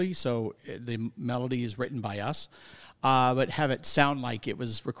 melodically. So the melody is written by us. But have it sound like it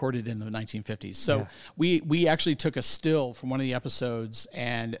was recorded in the 1950s. So we actually took a still from one of the episodes,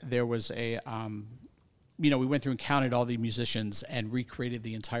 and there was a, we went through and counted all the musicians and recreated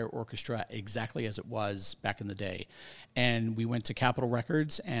the entire orchestra exactly as it was back in the day. And we went to Capitol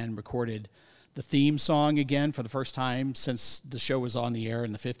Records and recorded the theme song again for the first time since the show was on the air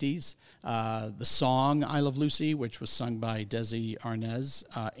in the 50s. The song I Love Lucy, which was sung by Desi Arnaz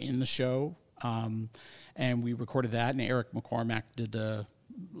in the show. And we recorded that, and Eric McCormack did the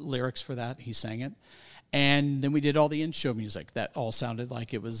lyrics for that. He sang it. And then we did all the in-show music that all sounded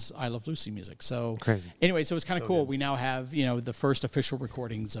like it was I Love Lucy music. So crazy. Anyway, so it's kind of cool. Good. We now have, the first official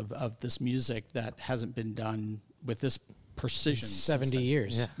recordings of this music that hasn't been done with this precision. 70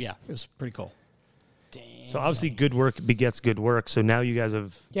 years. Yeah, it was pretty cool. Dang. So obviously good work begets good work. So now you guys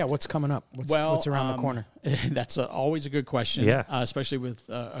have... Yeah, what's coming up? What's around the corner? That's always a good question, especially with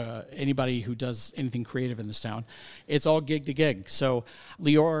anybody who does anything creative in this town. It's all gig to gig. So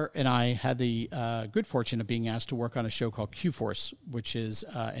Lior and I had the good fortune of being asked to work on a show called Q-Force, which is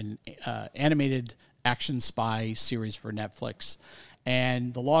an animated action spy series for Netflix.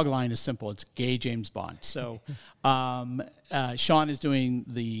 And the log line is simple. It's gay James Bond. So Sean is doing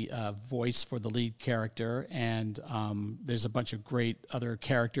the voice for the lead character, and there's a bunch of great other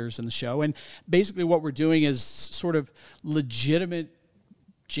characters in the show. And basically what we're doing is sort of legitimate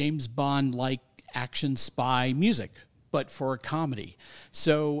James Bond-like action spy music, but for a comedy.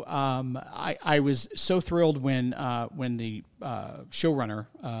 So I was so thrilled when the showrunner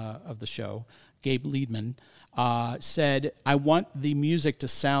of the show, Gabe Liedman, said, I want the music to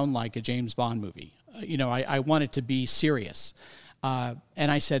sound like a James Bond movie. I want it to be serious. And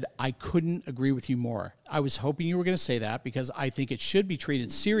I said, I couldn't agree with you more. I was hoping you were going to say that because I think it should be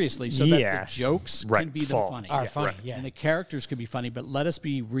treated seriously so that the jokes can be the funny. Are funny, And the characters can be funny, but let us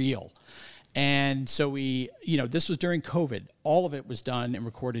be real. And so this was during COVID. All of it was done and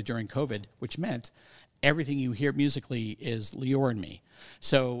recorded during COVID, which meant everything you hear musically is Lior and me.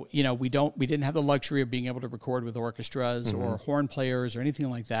 So, we didn't have the luxury of being able to record with orchestras or horn players or anything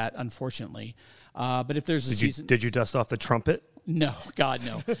like that, unfortunately. But if there's a season... Did you dust off the trumpet? No, God,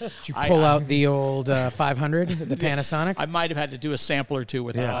 no. Did you pull out the old 500, the Panasonic? I might have had to do a sample or two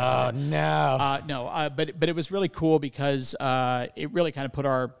with that. Oh, no. No, but it was really cool because it really kind of put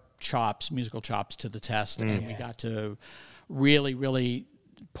our musical chops to the test, and we got to really, really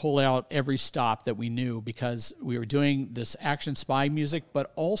pull out every stop that we knew because we were doing this action spy music,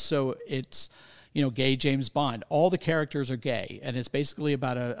 but also it's, gay James Bond. All the characters are gay, and it's basically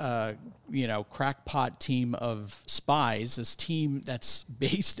about a crackpot team of spies, this team that's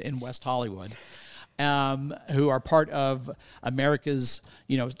based in West Hollywood, who are part of America's,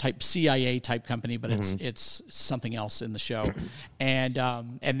 type CIA type company, but it's something else in the show. And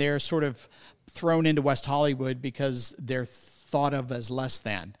they're sort of thrown into West Hollywood because they're thought of as less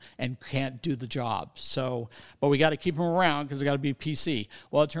than and can't do the job. So, but we got to keep them around because they got to be PC.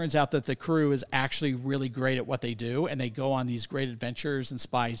 Well, it turns out that the crew is actually really great at what they do, and they go on these great adventures and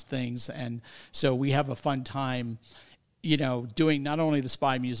spies things. And so we have a fun time, doing not only the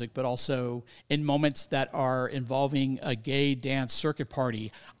spy music, but also in moments that are involving a gay dance circuit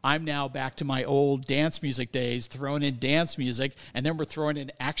party. I'm now back to my old dance music days, throwing in dance music, and then we're throwing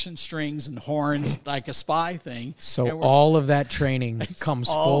in action strings and horns like a spy thing. So all of that training comes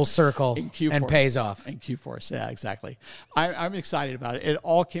full circle and pays off. In Q-Force, yeah, exactly. I'm excited about it. It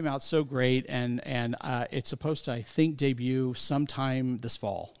all came out so great, and it's supposed to, I think, debut sometime this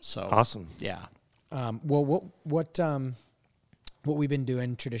fall. So awesome. Yeah. Well, what we've been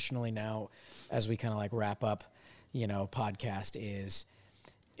doing traditionally now, as we kind of like wrap up, podcast is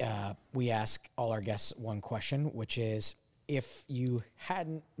we ask all our guests one question, which is if you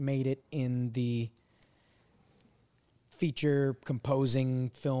hadn't made it in the feature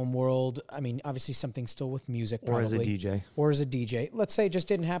composing film world? I mean, obviously something still with music, probably. Or as a DJ. Or as a DJ. Let's say it just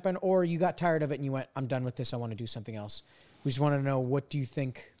didn't happen, or you got tired of it and you went, I'm done with this, I want to do something else. We just want to know, what do you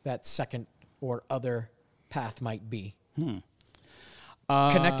think that second or other path might be?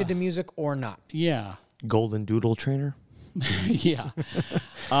 Connected to music or not? Yeah. Golden Doodle Trainer? Yeah.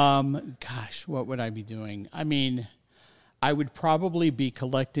 Gosh, what would I be doing? I mean, I would probably be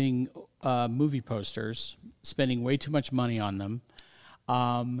collecting movie posters, spending way too much money on them,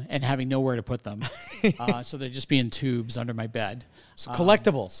 and having nowhere to put them. So they'd just be in tubes under my bed. So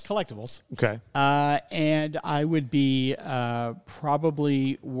collectibles. Collectibles. Okay. And I would be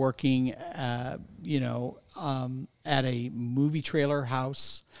probably working, at a movie trailer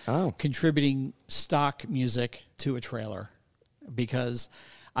house, contributing stock music to a trailer, because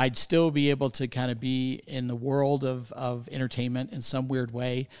I'd still be able to kind of be in the world of entertainment in some weird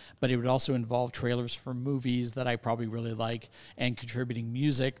way, but it would also involve trailers for movies that I probably really like, and contributing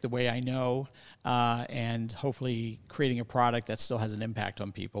music the way I know, and hopefully creating a product that still has an impact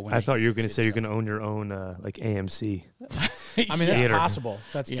on people. When I thought you were going to say you're going to own your own like AMC. I mean, that's Theater. possible.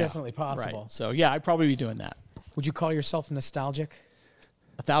 That's definitely possible. Right. So yeah, I'd probably be doing that. Would you call yourself nostalgic?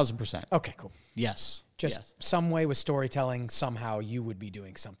 1,000%. Okay, cool. Yes. Just yes. some way with storytelling, somehow you would be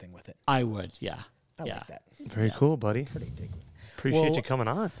doing something with it. I would, yeah. I yeah. like that. Very cool, buddy. Appreciate you coming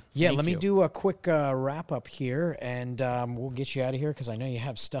on. Yeah, Thank let me you. do a quick wrap up here, and we'll get you out of here because I know you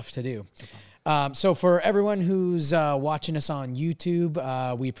have stuff to do. So for everyone who's watching us on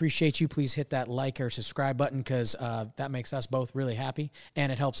YouTube, we appreciate you. Please hit that like or subscribe button, because that makes us both really happy,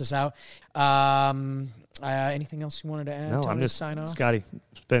 and it helps us out. Anything else you wanted to add? No, Tony, I'm to just, sign off? Scotty,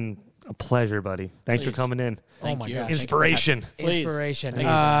 it's been a pleasure, buddy. Thanks for Please. coming in. Thank my you. gosh. Thank you for Inspiration. Please. Inspiration. Thank you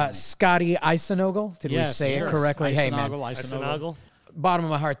for having me. Scotty Eisenogel. Did we Yes, say sure. it correctly? Hey, man. Eisenogel. Bottom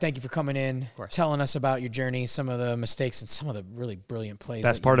of my heart, thank you for coming in, course. telling us about your journey, some of the mistakes, and some of the really brilliant plays.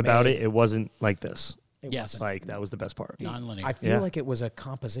 Best that part you about made. it wasn't like this. It Yes. wasn't. Like, that was the best part. Non-linear. I feel Yeah. like it was a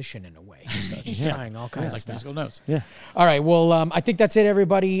composition in a way, just trying all kinds of like stuff. musical notes. Yeah. All right, well, I think that's it,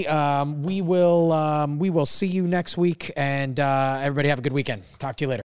 everybody. We will see you next week, and everybody have a good weekend. Talk to you later.